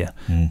going to be here,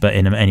 but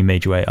in any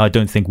major way, I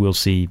don't think we'll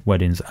see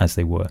weddings as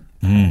they were.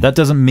 That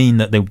doesn't mean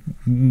that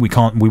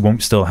we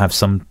won't still have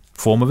some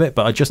form of it,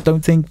 but I just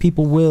don't think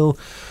people will.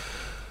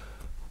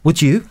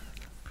 Would you?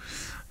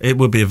 It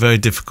would be a very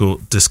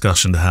difficult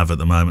discussion to have at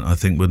the moment, I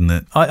think, wouldn't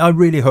it? I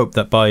really hope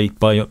that by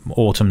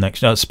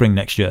spring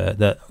next year,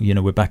 that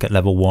we're back at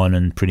level 1,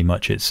 and pretty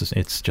much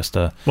it's just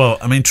a... Well,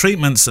 I mean,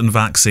 treatments and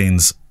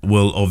vaccines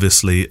will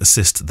obviously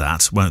assist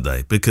that, won't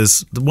they?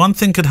 Because the one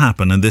thing could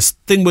happen, and this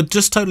thing would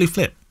just totally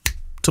flip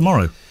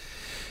tomorrow.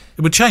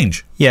 It would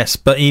change. Yes,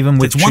 but even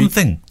with... It's one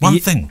thing.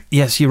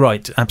 Yes, you're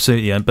right,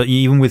 absolutely. But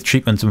even with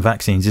treatments and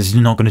vaccines, it's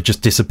not going to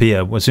just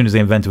disappear. As soon as they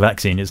invent a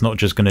vaccine, it's not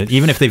just going to...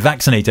 Even if they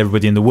vaccinate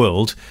everybody in the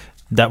world,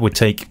 that would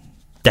take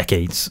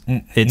decades.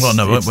 No,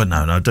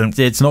 don't...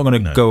 It's not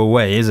going to go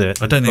away, is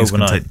it? I don't think it's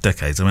going to take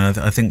decades. I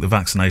mean, I think the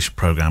vaccination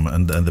programme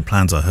and the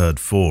plans I heard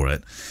for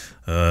it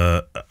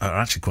are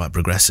actually quite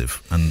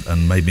progressive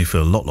and made me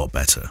feel a lot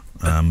better.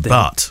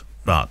 But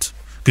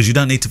Because you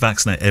don't need to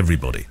vaccinate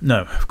everybody.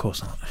 No, of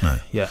course not. No.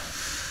 Yeah.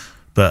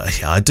 But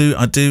yeah, I do.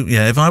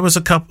 Yeah, if I was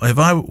a couple, if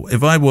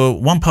I were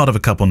one part of a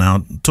couple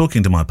now,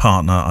 talking to my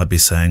partner, I'd be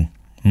saying,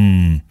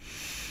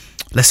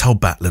 let's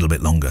hold back a little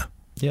bit longer.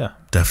 Yeah,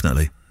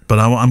 definitely. But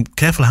I'm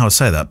careful how I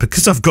say that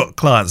because I've got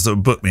clients that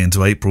will book me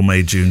into April,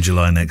 May, June,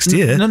 July next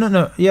year.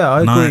 No. Yeah,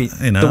 I agree.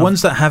 The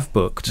ones that have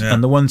booked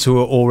and the ones who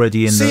are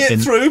already in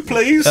through,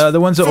 please. The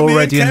ones that are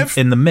already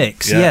in the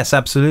mix. Yeah. Yes,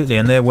 absolutely.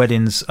 And their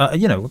weddings,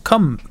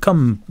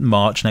 come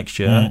March next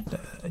year.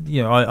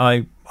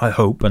 I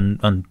hope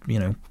and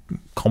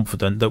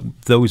confident that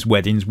those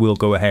weddings will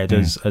go ahead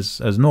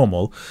as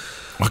normal.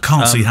 I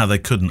can't see how they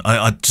couldn't.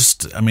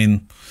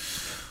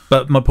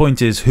 But my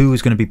point is, who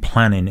is going to be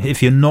planning?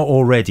 If you're not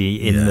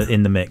already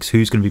in the mix,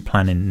 who's going to be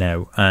planning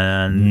now?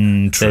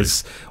 And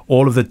there's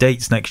all of the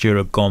dates next year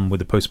are gone with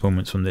the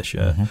postponements from this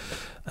year.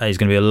 There's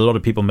going to be a lot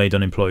of people made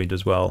unemployed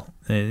as well.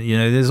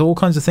 There's all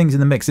kinds of things in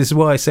the mix. This is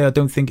why I say I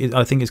think it's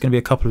going to be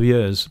a couple of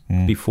years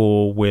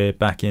before we're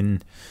back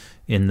in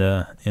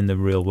the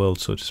real world,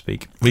 so to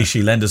speak.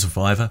 Rishi, lend us a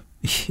fiver.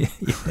 Yeah.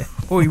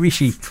 Oi,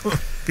 Rishi.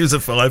 Give us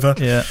a fiver.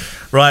 Yeah.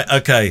 Right,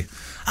 okay.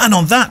 And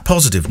on that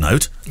positive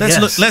note,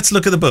 let's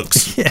look at the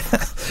books. Yeah.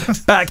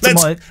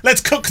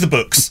 Let's cook the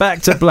books.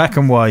 Back to black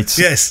and white.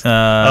 Yes.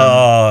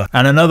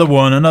 And another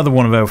one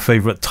of our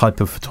favourite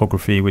type of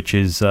photography, which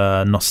is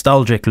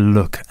nostalgic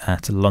look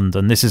at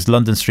London. This is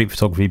London Street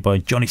Photography by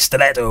Johnny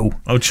Stiletto.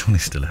 Oh, Johnny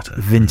Stiletto.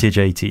 Vintage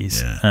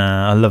 80s.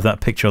 Yeah. I love that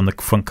picture on the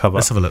front cover.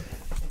 Let's have a look.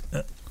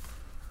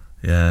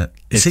 Yeah.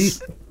 See,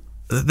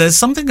 there's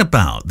something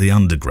about the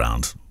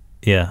underground.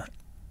 Yeah.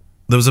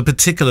 There was a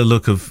particular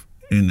look of,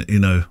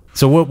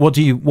 So what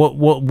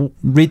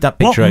read that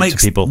picture out to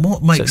people?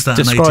 What makes that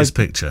an 80s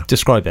picture?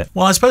 Describe it.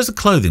 Well, I suppose the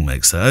clothing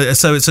makes that.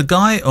 So it's a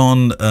guy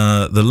on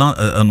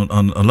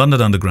on a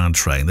London Underground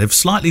train. They've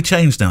slightly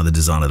changed now the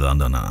design of the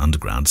London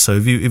Underground. So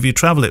if you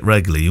travel it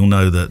regularly, you'll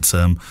know that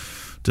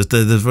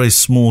there's very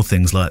small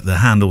things like the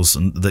handles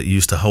that you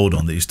used to hold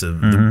on, that used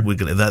to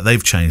wiggle it. That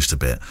they've changed a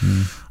bit.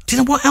 Do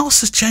you know what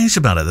else has changed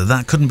about it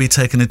that couldn't be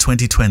taken in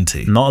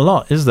 2020? Not a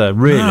lot, is there?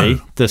 Really,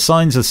 No. The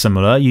signs are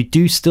similar. You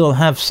do still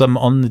have some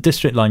on the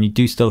district line. You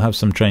do still have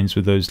some trains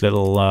with those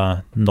little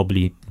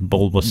knobbly,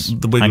 bulbous,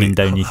 hanging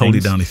downy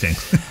holdy things. downy thing.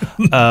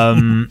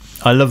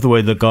 I love the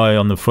way the guy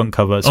on the front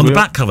cover. On the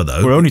back cover,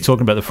 though, we're only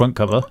talking about the front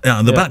cover. Yeah,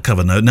 on the back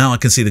cover, no. Now I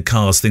can see the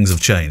cars. Things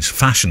have changed.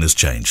 Fashion has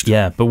changed.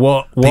 Yeah, but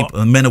what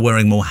men are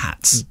wearing more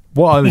hats.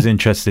 What I was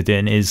interested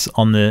in is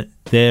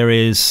there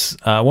is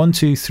 1,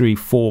 2, 3,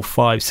 4,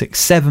 5, 6,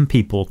 7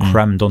 people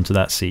crammed onto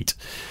that seat.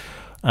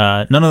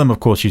 None of them, of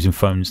course, using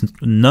phones.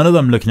 None of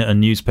them looking at a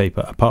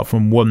newspaper, apart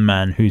from one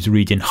man who's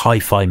reading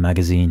Hi-Fi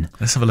magazine.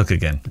 Let's have a look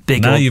again.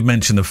 You've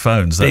mentioned the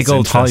phones. That's big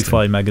old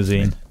Hi-Fi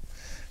magazine.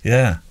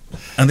 Yeah.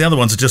 And the other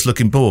ones are just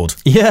looking bored.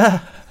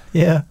 Yeah.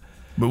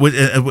 But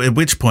at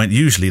which point,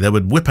 usually, they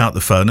would whip out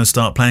the phone and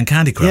start playing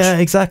Candy Crush. Yeah,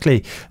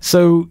 exactly.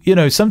 So,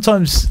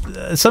 sometimes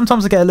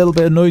I get a little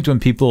bit annoyed when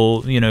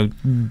people,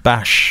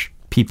 bash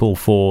people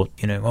for,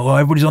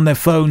 everybody's on their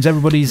phones,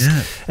 everybody's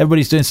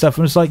doing stuff.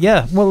 And it's like,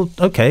 yeah, well,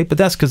 okay, but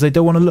that's because they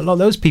don't want to look like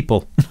those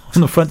people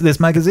on the front of this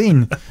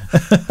magazine.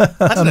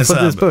 On the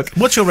front of this book.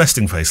 What's your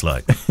resting face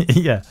like?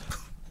 Yeah.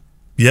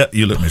 Yeah,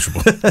 you look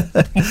miserable.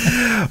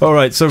 All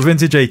right, so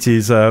vintage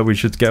 80s, we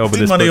should get over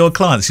this. Did one of your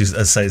clients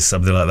say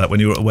something like that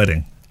when you were at a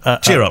wedding?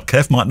 Cheer up,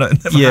 Kev, might never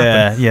happen.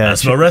 Yeah.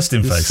 That's my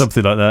resting face.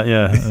 Something like that,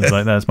 yeah. I was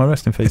like, that's my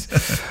resting face.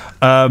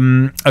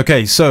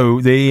 Okay,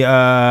 so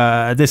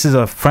this is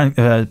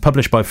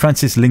published by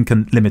Francis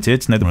Lincoln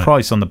Limited. Now, the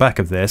price on the back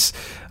of this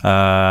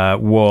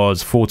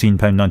was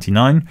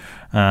 £14.99.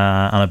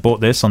 And I bought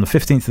this on the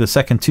 15th of the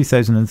 2nd,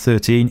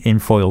 2013 in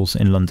Foyles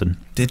in London.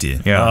 Did you?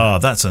 Yeah. Oh,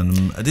 is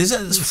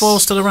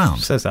Foyles still around?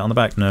 It says that on the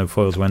back. No,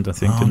 Foyles went, I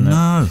think. Oh, no.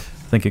 I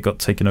think it got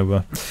taken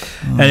over.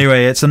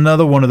 Anyway, it's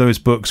another one of those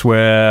books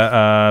where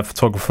a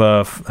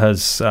photographer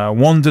has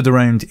wandered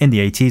around in the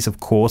 80s, of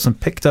course, and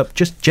picked up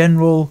just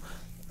general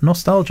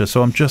nostalgia.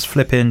 So I'm just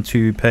flipping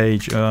to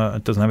page,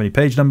 it doesn't have any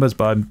page numbers,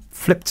 but I'm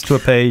flipped to a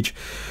page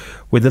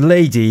with a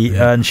lady,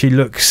 and she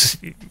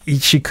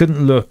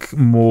couldn't look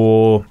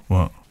more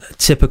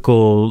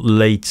typical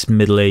late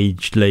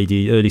middle-aged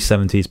lady, early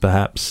 70s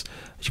perhaps.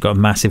 She's got a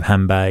massive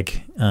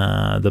handbag.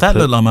 That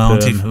looked like my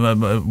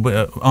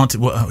auntie,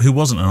 who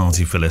wasn't an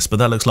Auntie Phyllis, but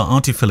that looks like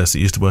Auntie Phyllis that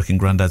used to work in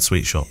Grandad's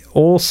Sweet Shop.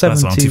 All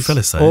 70s, that's Auntie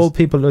Phyllis,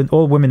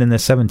 all women in their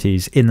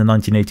 70s in the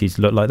 1980s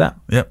look like that.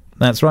 Yep,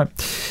 that's right.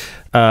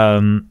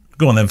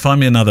 Go on then, find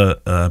me another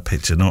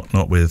picture,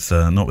 not with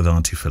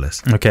Auntie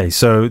Phyllis. Okay,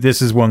 so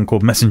this is one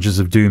called Messengers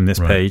of Doom, this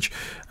page,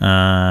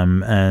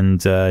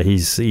 and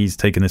he's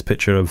taken this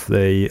picture of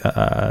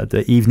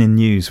the Evening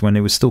News when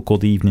it was still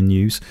called the Evening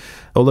News,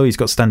 although he's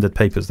got standard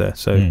papers there.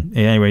 So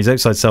anyway, he's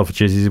outside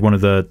Selfridges. He's one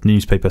of the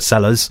newspaper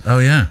sellers. Oh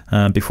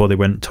yeah, before they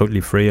went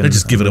totally free. They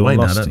just give it away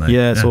now, don't they?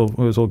 Yeah, it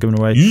was all given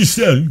away. You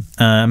sell.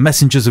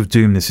 Messengers of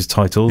Doom, this is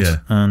titled,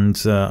 and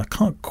I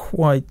can't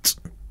quite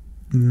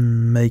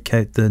make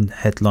out the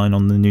headline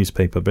on the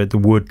newspaper, but the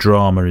word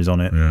drama is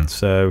on it.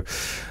 So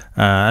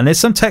And there's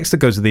some text that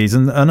goes with these,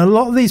 and a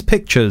lot of these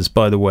pictures,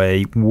 by the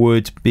way,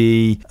 would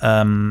be,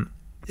 some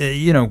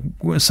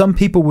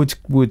people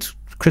would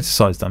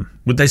criticize them.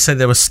 Would they say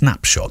they were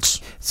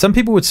snapshots? Some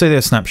people would say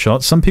they're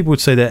snapshots. Some people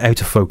would say they're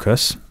out of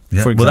focus.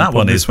 Yeah. For example, well, that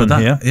one is.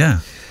 here. Yeah.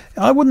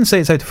 I wouldn't say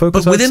it's out of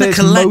focus. But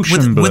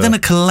within within a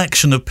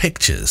collection of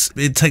pictures,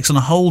 it takes on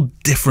a whole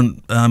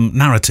different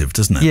narrative,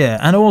 doesn't it? Yeah,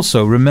 and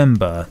also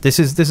remember, this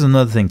is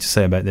another thing to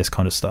say about this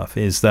kind of stuff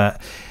is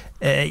that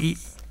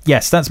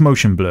yes, that's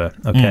motion blur.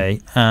 Okay,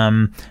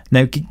 now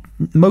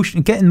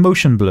getting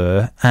motion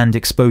blur and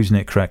exposing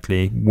it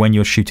correctly when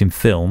you're shooting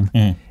film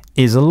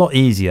is a lot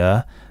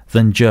easier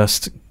than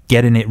just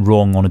getting it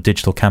wrong on a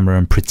digital camera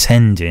and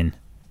pretending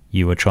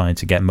you were trying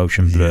to get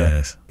motion blur.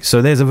 Yes.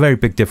 So there's a very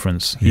big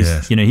difference.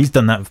 Yes. He's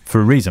done that for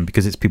a reason,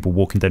 because it's people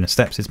walking down the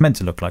steps. It's meant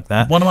to look like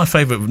that. One of my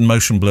favourite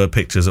motion blur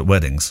pictures at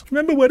weddings,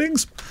 remember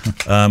weddings,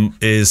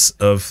 is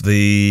of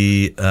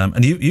the,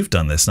 and you've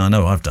done this, and I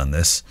know I've done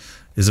this,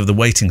 is of the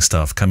waiting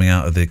staff coming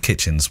out of the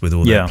kitchens with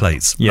all their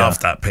plates. Yeah. Love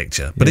that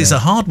picture. But it's a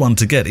hard one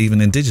to get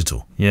even in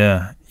digital.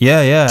 Yeah.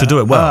 To do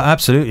it well.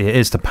 Absolutely. It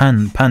is to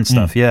pan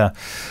stuff, yeah.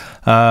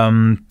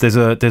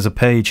 There's a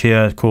page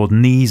here called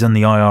Knees and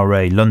the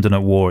IRA, London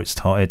at War, it's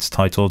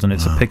titled, and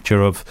it's a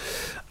picture of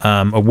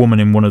a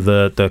woman in one of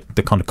the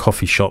kind of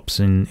coffee shops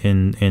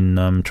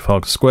in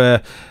Trafalgar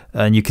Square,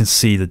 and you can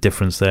see the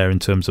difference there in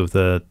terms of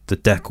the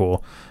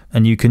decor,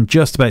 and you can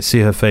just about see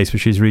her face, but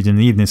she's reading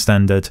the Evening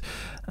Standard,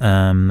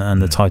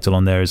 and the title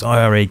on there is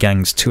IRA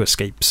Gangs 2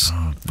 Escapes.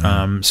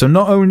 So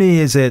not only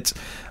is it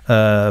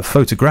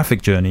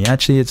photographic journey,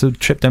 actually it's a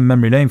trip down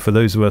memory lane for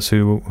those of us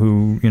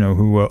who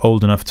were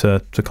old enough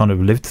to kind of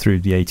lived through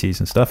the 80s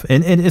and stuff.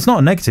 And it's not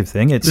a negative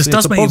thing. This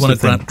does make you want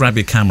to grab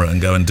your camera and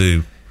go and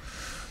do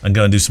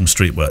some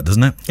street work,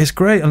 doesn't it? It's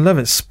great. I love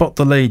it. Spot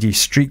the lady,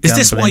 street gambling.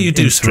 Is this why you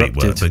do street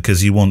work?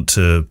 Because you want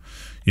to,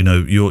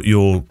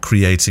 you're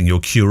curating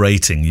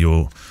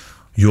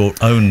your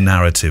own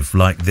narrative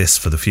like this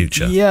for the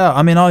future? Yeah,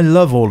 I mean, I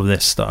love all of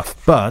this stuff,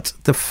 but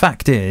the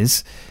fact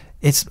is,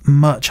 it's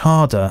much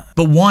harder.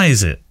 But why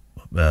is it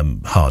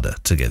harder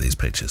to get these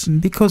pictures?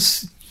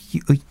 Because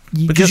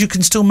you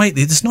can still make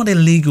these. It's not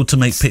illegal to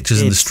make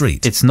pictures in the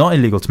street. It's not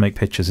illegal to make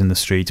pictures in the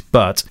street,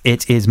 but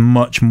it is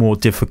much more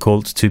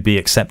difficult to be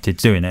accepted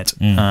doing it.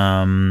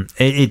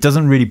 It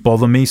doesn't really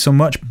bother me so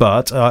much,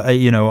 but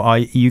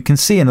you can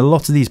see in a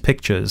lot of these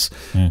pictures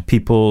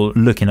people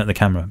looking at the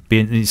camera,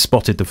 being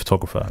spotted the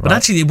photographer. Right? But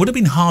actually, it would have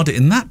been harder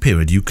in that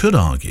period, you could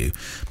argue,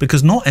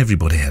 because not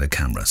everybody had a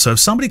camera. So if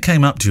somebody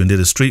came up to you and did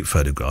a street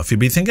photograph, you'd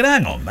be thinking,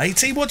 "Hang on,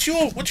 matey, what's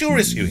your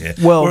issue here?"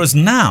 Whereas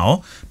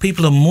now,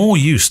 people are more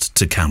used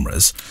to cameras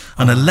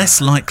and are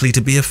less likely to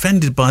be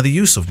offended by the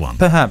use of one.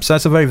 Perhaps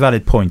that's a very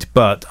valid point,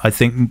 but I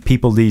think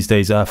people these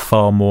days are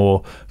far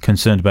more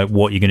concerned about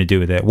what you're going to do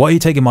with it. Why are you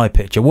taking my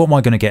picture? What am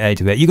I going to get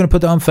out of it? You're going to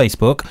put that on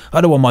Facebook?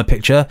 I don't want my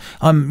picture.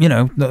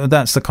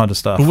 That's the kind of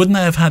stuff. But wouldn't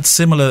they have had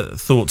similar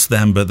thoughts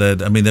then? But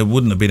there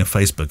wouldn't have been a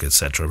Facebook,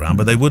 etc. around.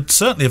 But they would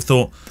certainly have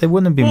thought they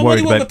wouldn't have been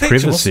worried about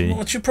privacy.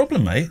 What's your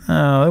problem, mate?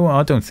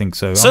 I don't think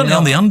so. Certainly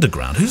on the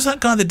Underground. Who's that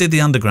guy that did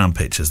the Underground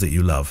pictures that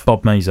you love?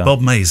 Bob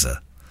Mazer.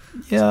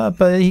 Yeah,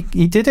 but he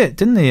did it,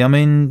 didn't he? I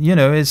mean,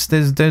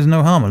 there's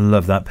no harm. I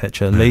love that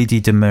picture.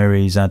 Lady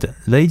Demary's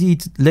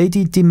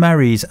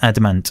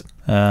Adamant.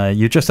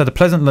 You just had a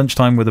pleasant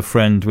lunchtime with a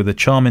friend with a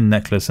charming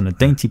necklace and a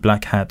dainty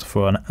black hat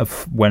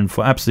when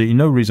for absolutely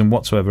no reason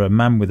whatsoever a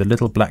man with a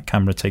little black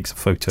camera takes a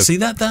photo. See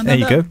that? There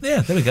you go.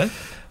 Yeah, there we go.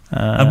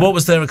 And what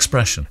was their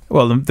expression?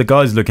 Well, the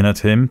guy's looking at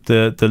him.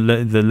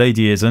 The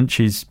lady isn't.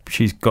 She's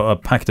got a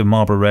packet of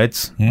Marlboro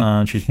Reds.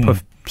 She's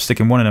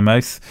sticking one in her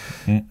mouth.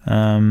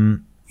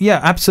 Yeah,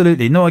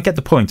 absolutely. No, I get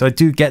the point. I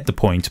do get the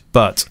point,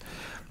 but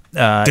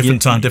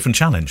different time, different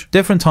challenge.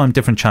 Different time,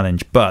 different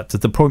challenge. But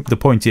the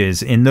point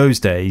is, in those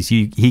days,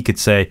 he could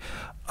say,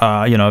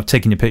 I've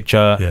taken your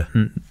picture.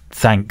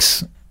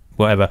 Thanks,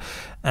 whatever.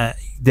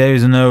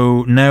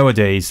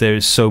 Nowadays there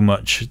is so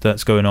much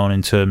that's going on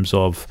in terms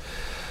of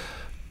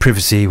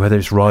privacy, whether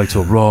it's right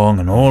or wrong,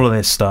 and all of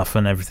this stuff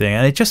and everything,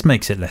 and it just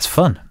makes it less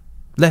fun,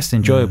 less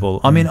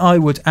enjoyable. I mean, I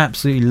would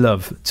absolutely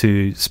love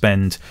to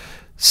spend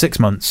 6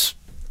 months,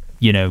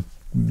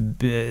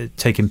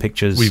 taking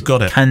pictures. We've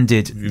got it.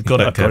 Candid. You've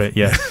got it. I've got it.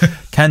 Yeah.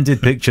 Candid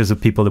pictures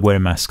of people that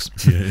wearing masks.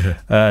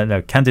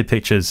 No, candid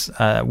pictures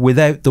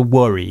without the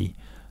worry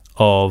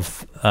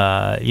of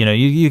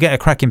you get a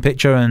cracking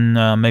picture and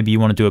maybe you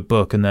want to do a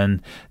book, and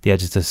then the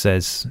editor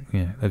says,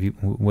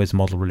 where's the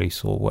model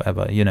release or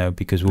whatever,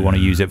 because we want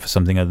to use it for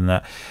something other than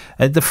that.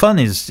 The fun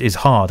is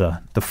harder.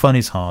 The fun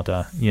is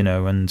harder,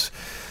 and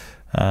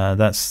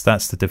that's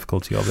the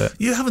difficulty of it.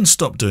 You haven't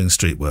stopped doing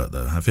street work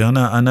though, have you?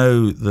 I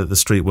know that the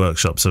street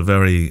workshops are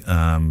very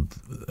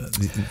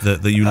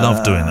that you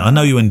love doing that. I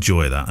know you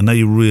enjoy that. I know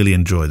you really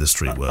enjoy the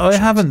street workshops. I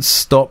haven't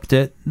stopped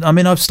it. I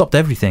mean, I've stopped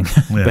everything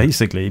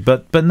basically.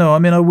 But no, I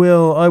mean, I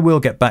will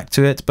get back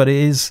to it. But it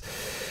is,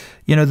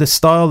 the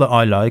style that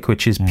I like,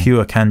 which is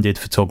pure candid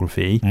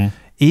photography.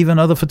 Even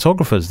other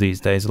photographers these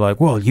days are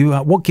like, well,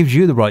 what gives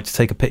you the right to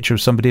take a picture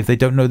of somebody if they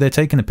don't know they're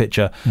taking a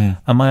picture?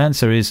 And my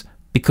answer is,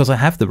 because I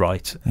have the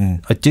right.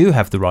 I do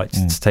have the right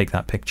to take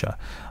that picture.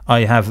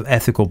 I have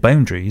ethical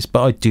boundaries,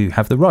 but I do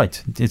have the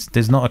right.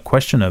 There's not a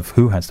question of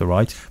who has the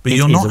right. But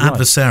you're not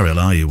adversarial,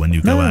 are you, when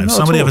you go out? If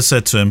somebody ever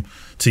said to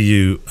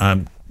you,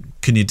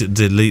 can you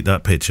delete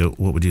that picture,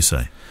 what would you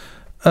say?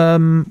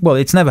 Well,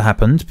 it's never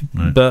happened,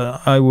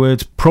 but I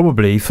would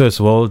probably, first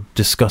of all,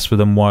 discuss with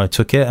them why I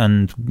took it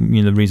and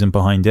the reason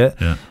behind it.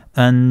 Yeah.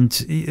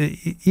 And,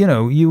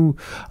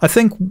 I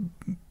think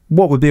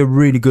what would be a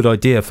really good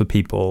idea for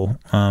people,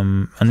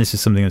 and this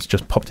is something that's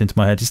just popped into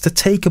my head, is to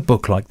take a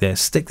book like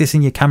this, stick this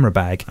in your camera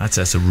bag.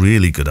 That's a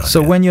really good idea.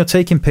 So when you're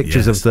taking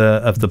pictures of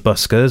the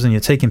buskers and you're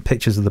taking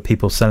pictures of the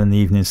people selling the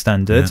Evening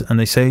Standard, and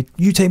they say,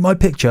 you take my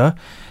picture,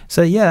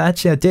 say, yeah,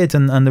 actually I did,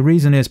 and the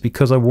reason is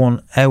because I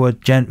want our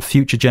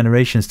future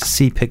generations to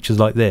see pictures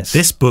like this.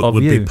 This book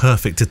would be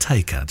perfect to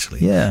take,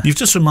 actually. Yeah. You've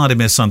just reminded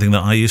me of something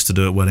that I used to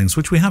do at weddings,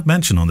 which we have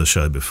mentioned on the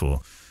show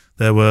before.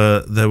 There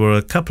were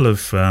a couple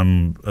of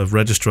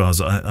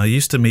registrars I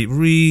used to meet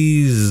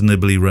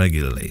reasonably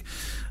regularly,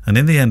 and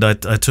in the end I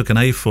took an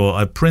A4.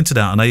 I printed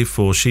out an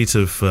A4 sheet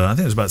of I think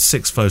it was about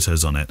 6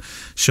 photos on it,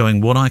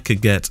 showing what I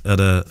could get at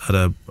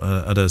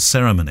a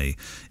ceremony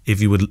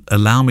if you would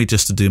allow me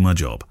just to do my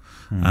job.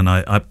 And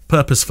I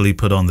purposefully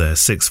put on there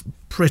 6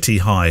 pretty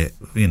high,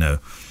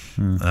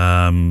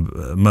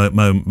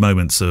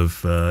 moments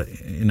of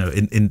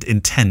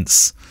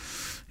intense.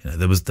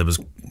 There was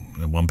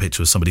one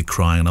picture of somebody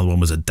crying, another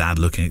one was a dad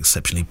looking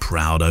exceptionally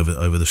proud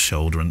over the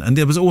shoulder, and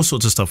there was all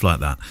sorts of stuff like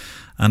that.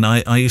 And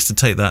I used to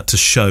take that to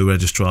show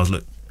registrars,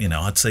 look,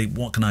 I'd say,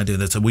 what can I do?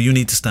 They'd say, well, you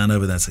need to stand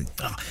over there and say,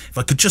 if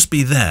I could just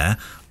be there,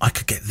 I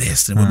could get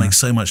this, and it would make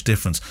so much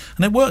difference.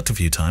 And it worked a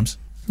few times.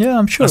 Yeah,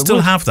 I'm sure. I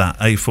still have that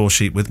A4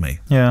 sheet with me.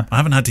 Yeah, I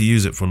haven't had to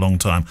use it for a long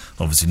time.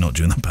 Obviously, not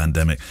during the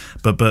pandemic,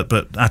 but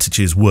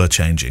attitudes were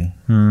changing.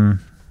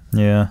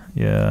 Yeah,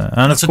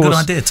 and that's a good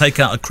idea. Take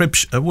out a crib.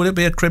 Would it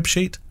be a crib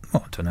sheet?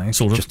 Well, I don't know.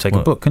 Just take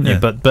a book, couldn't you?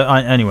 But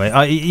anyway,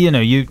 I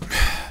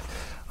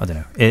don't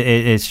know.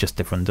 It's just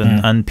different,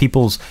 and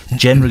people's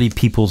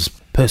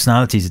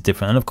personalities are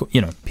different, and of course,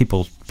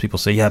 people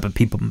say, yeah, but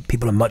people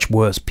are much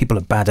worse. People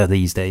are badder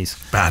these days.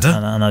 Badder,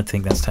 and I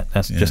think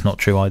that's just not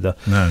true either.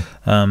 No.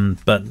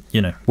 But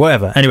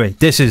whatever. Anyway,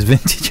 this is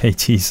Vintage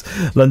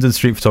 80s London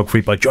Street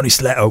Photography by Johnny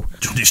Stiletto.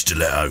 Johnny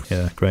Stiletto.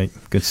 Yeah, great,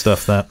 good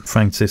stuff. That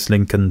Francis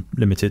Lincoln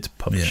Limited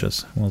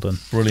Publishers. Yeah. Well done.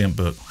 Brilliant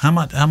book. How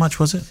much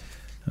was it?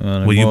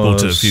 Well, you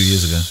bought it a few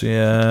years ago.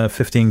 Yeah,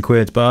 15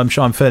 quid. But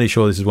I'm fairly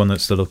sure this is one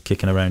that's still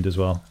kicking around as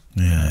well.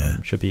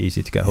 Yeah, should be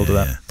easy to get hold of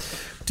that.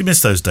 Do you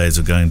miss those days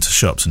of going to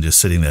shops and just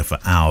sitting there for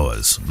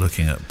hours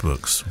looking at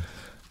books?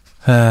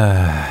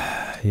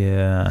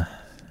 Yeah.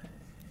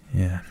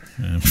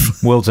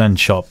 World's End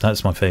shop.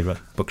 That's my favourite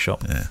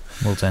bookshop. Yeah,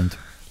 World's End.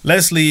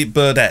 Leslie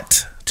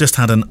Burdett just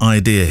had an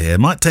idea here.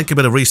 Might take a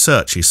bit of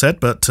research, he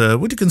said, but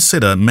would you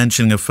consider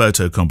mentioning a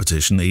photo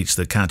competition, each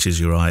that catches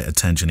your eye,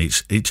 attention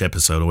each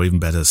episode, or even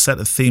better, set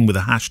a theme with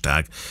a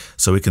hashtag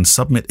so we can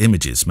submit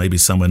images, maybe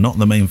somewhere not in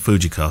the main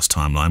Fujicast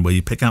timeline, where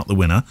you pick out the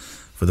winner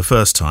for the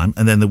first time,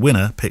 and then the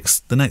winner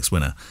picks the next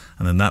winner,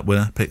 and then that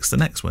winner picks the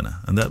next winner,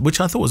 and that,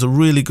 which I thought was a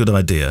really good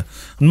idea.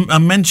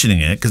 I'm mentioning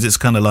it because it's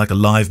kind of like a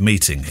live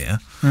meeting here.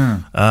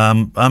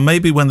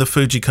 Maybe when the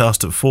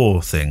Fujicast at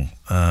 4 thing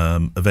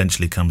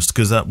eventually comes,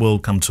 because that will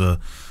come to a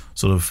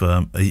sort of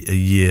a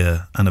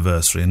year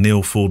anniversary, and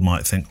Neil Ford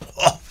might think,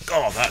 oh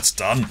God, that's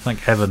done. Thank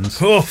heavens.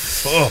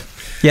 Oh.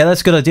 Yeah,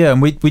 that's a good idea,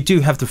 and we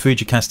do have the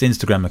Fujicast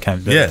Instagram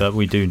account that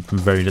we do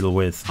very little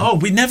with. Oh,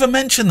 we never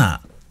mention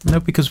that. No,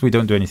 because we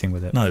don't do anything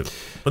with it. No,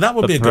 but that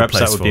would be a good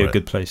place. Perhaps that would be a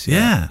good place.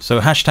 Yeah. So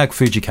hashtag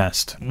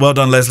Fujicast. Well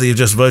done, Leslie. You've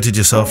just voted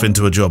yourself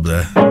into a job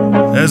there.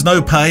 There's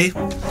no pay.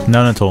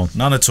 None at all.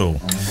 None at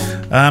all.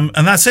 And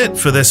that's it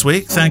for this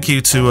week. Thank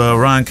you to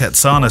Ryan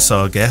Katsanes,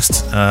 our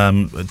guest.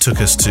 Took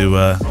us to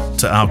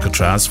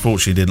Alcatraz.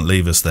 Fortunately, didn't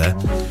leave us there.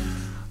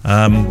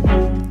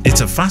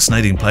 It's a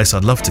fascinating place.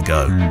 I'd love to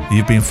go.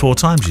 You've been 4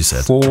 times, you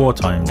said? 4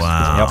 times.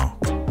 Wow.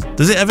 Yep.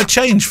 Does it ever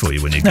change for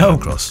you when you go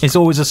across? It's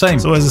always the same.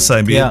 It's always the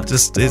same. But yeah.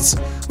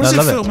 I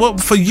love it. What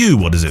for you?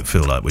 What does it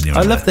feel like when you're?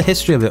 I love the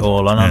history of it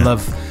all, and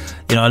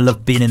I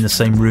love being in the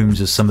same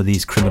rooms as some of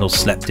these criminals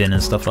slept in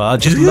and stuff like that. I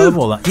just love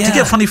all that. Yeah. Do you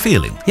get a funny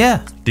feeling?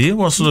 Yeah. Do you?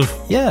 What sort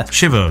of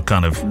shiver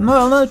kind of?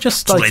 Well, no,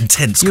 just sort like of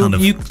intense kind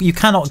of. You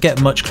cannot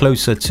get much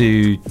closer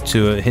to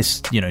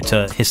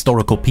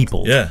historical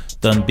people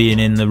than being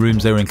in the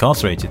rooms they were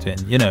incarcerated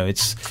in.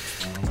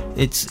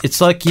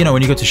 It's like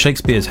when you go to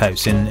Shakespeare's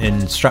house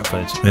in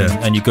Stratford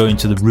and you go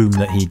into the room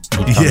that he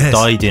kind of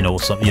died in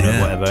or something,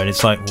 whatever, and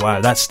it's like,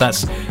 wow, that's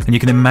and you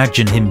can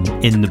imagine him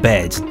in the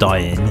bed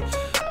dying,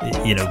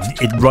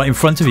 right in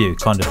front of you,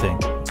 kind of thing.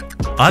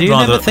 Do you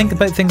never think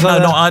about things like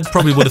that? No, I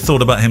probably would have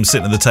thought about him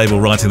sitting at the table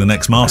writing the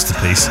next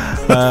masterpiece.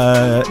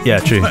 Yeah,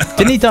 true.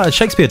 Didn't he die?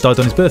 Shakespeare died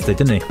on his birthday,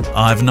 didn't he?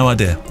 I have no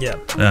idea. Yeah.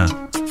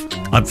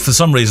 For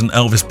some reason,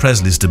 Elvis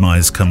Presley's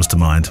demise comes to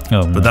mind,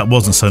 but that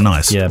wasn't so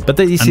nice. Yeah, but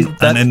you see,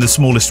 and in the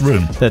smallest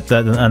room.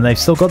 And they've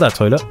still got that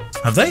toilet.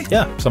 Have they?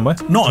 Yeah, somewhere.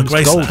 Not a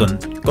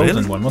Graceland.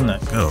 Golden one, wasn't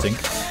it? Oh. I think.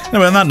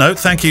 Anyway, on that note,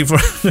 thank you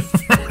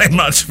very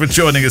much for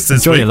joining us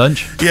this week. Enjoy your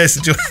lunch. Yes,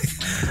 enjoy.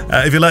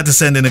 If you'd like to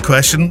send in a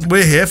question,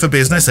 we're here for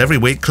business every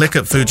week. Click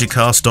at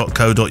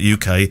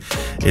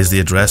fujicast.co.uk is the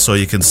address, or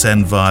you can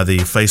send via the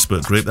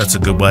Facebook group. That's a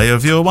good way.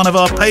 If you're one of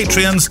our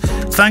Patreons,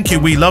 thank you.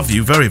 We love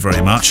you very,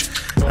 very much.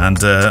 And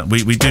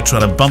we do try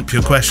to bump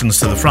your questions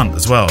to the front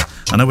as well.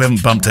 I know we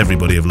haven't bumped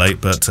everybody of late,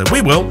 but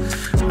we will.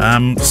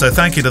 So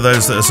thank you to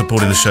those that are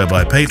supporting the show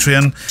by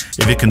Patreon.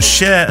 If you can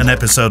share an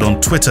episode on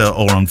Twitter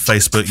or on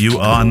Facebook, you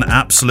are an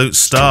absolute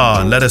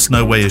star. And let us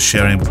know where you're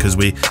sharing, because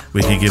we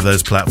can give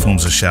those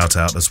platforms a shout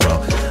out as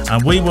well.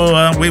 And we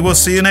will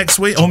see you next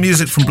week. Or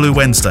music from Blue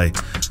Wednesday.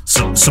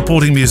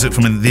 Supporting music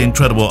from the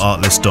incredible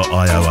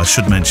artlist.io. I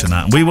should mention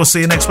that. And we will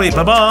see you next week.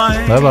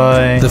 Bye-bye.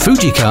 Bye-bye. The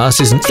Fujicast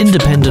is an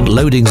independent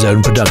loading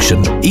zone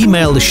production.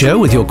 Email the show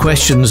with your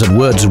questions and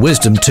words of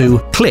wisdom to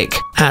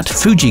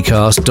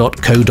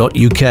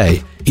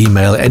click@fujicast.co.uk.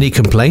 Email any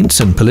complaints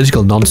and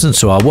political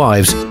nonsense to our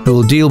wives, who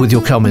will deal with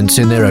your comments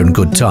in their own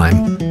good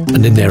time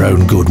and in their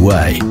own good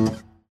way.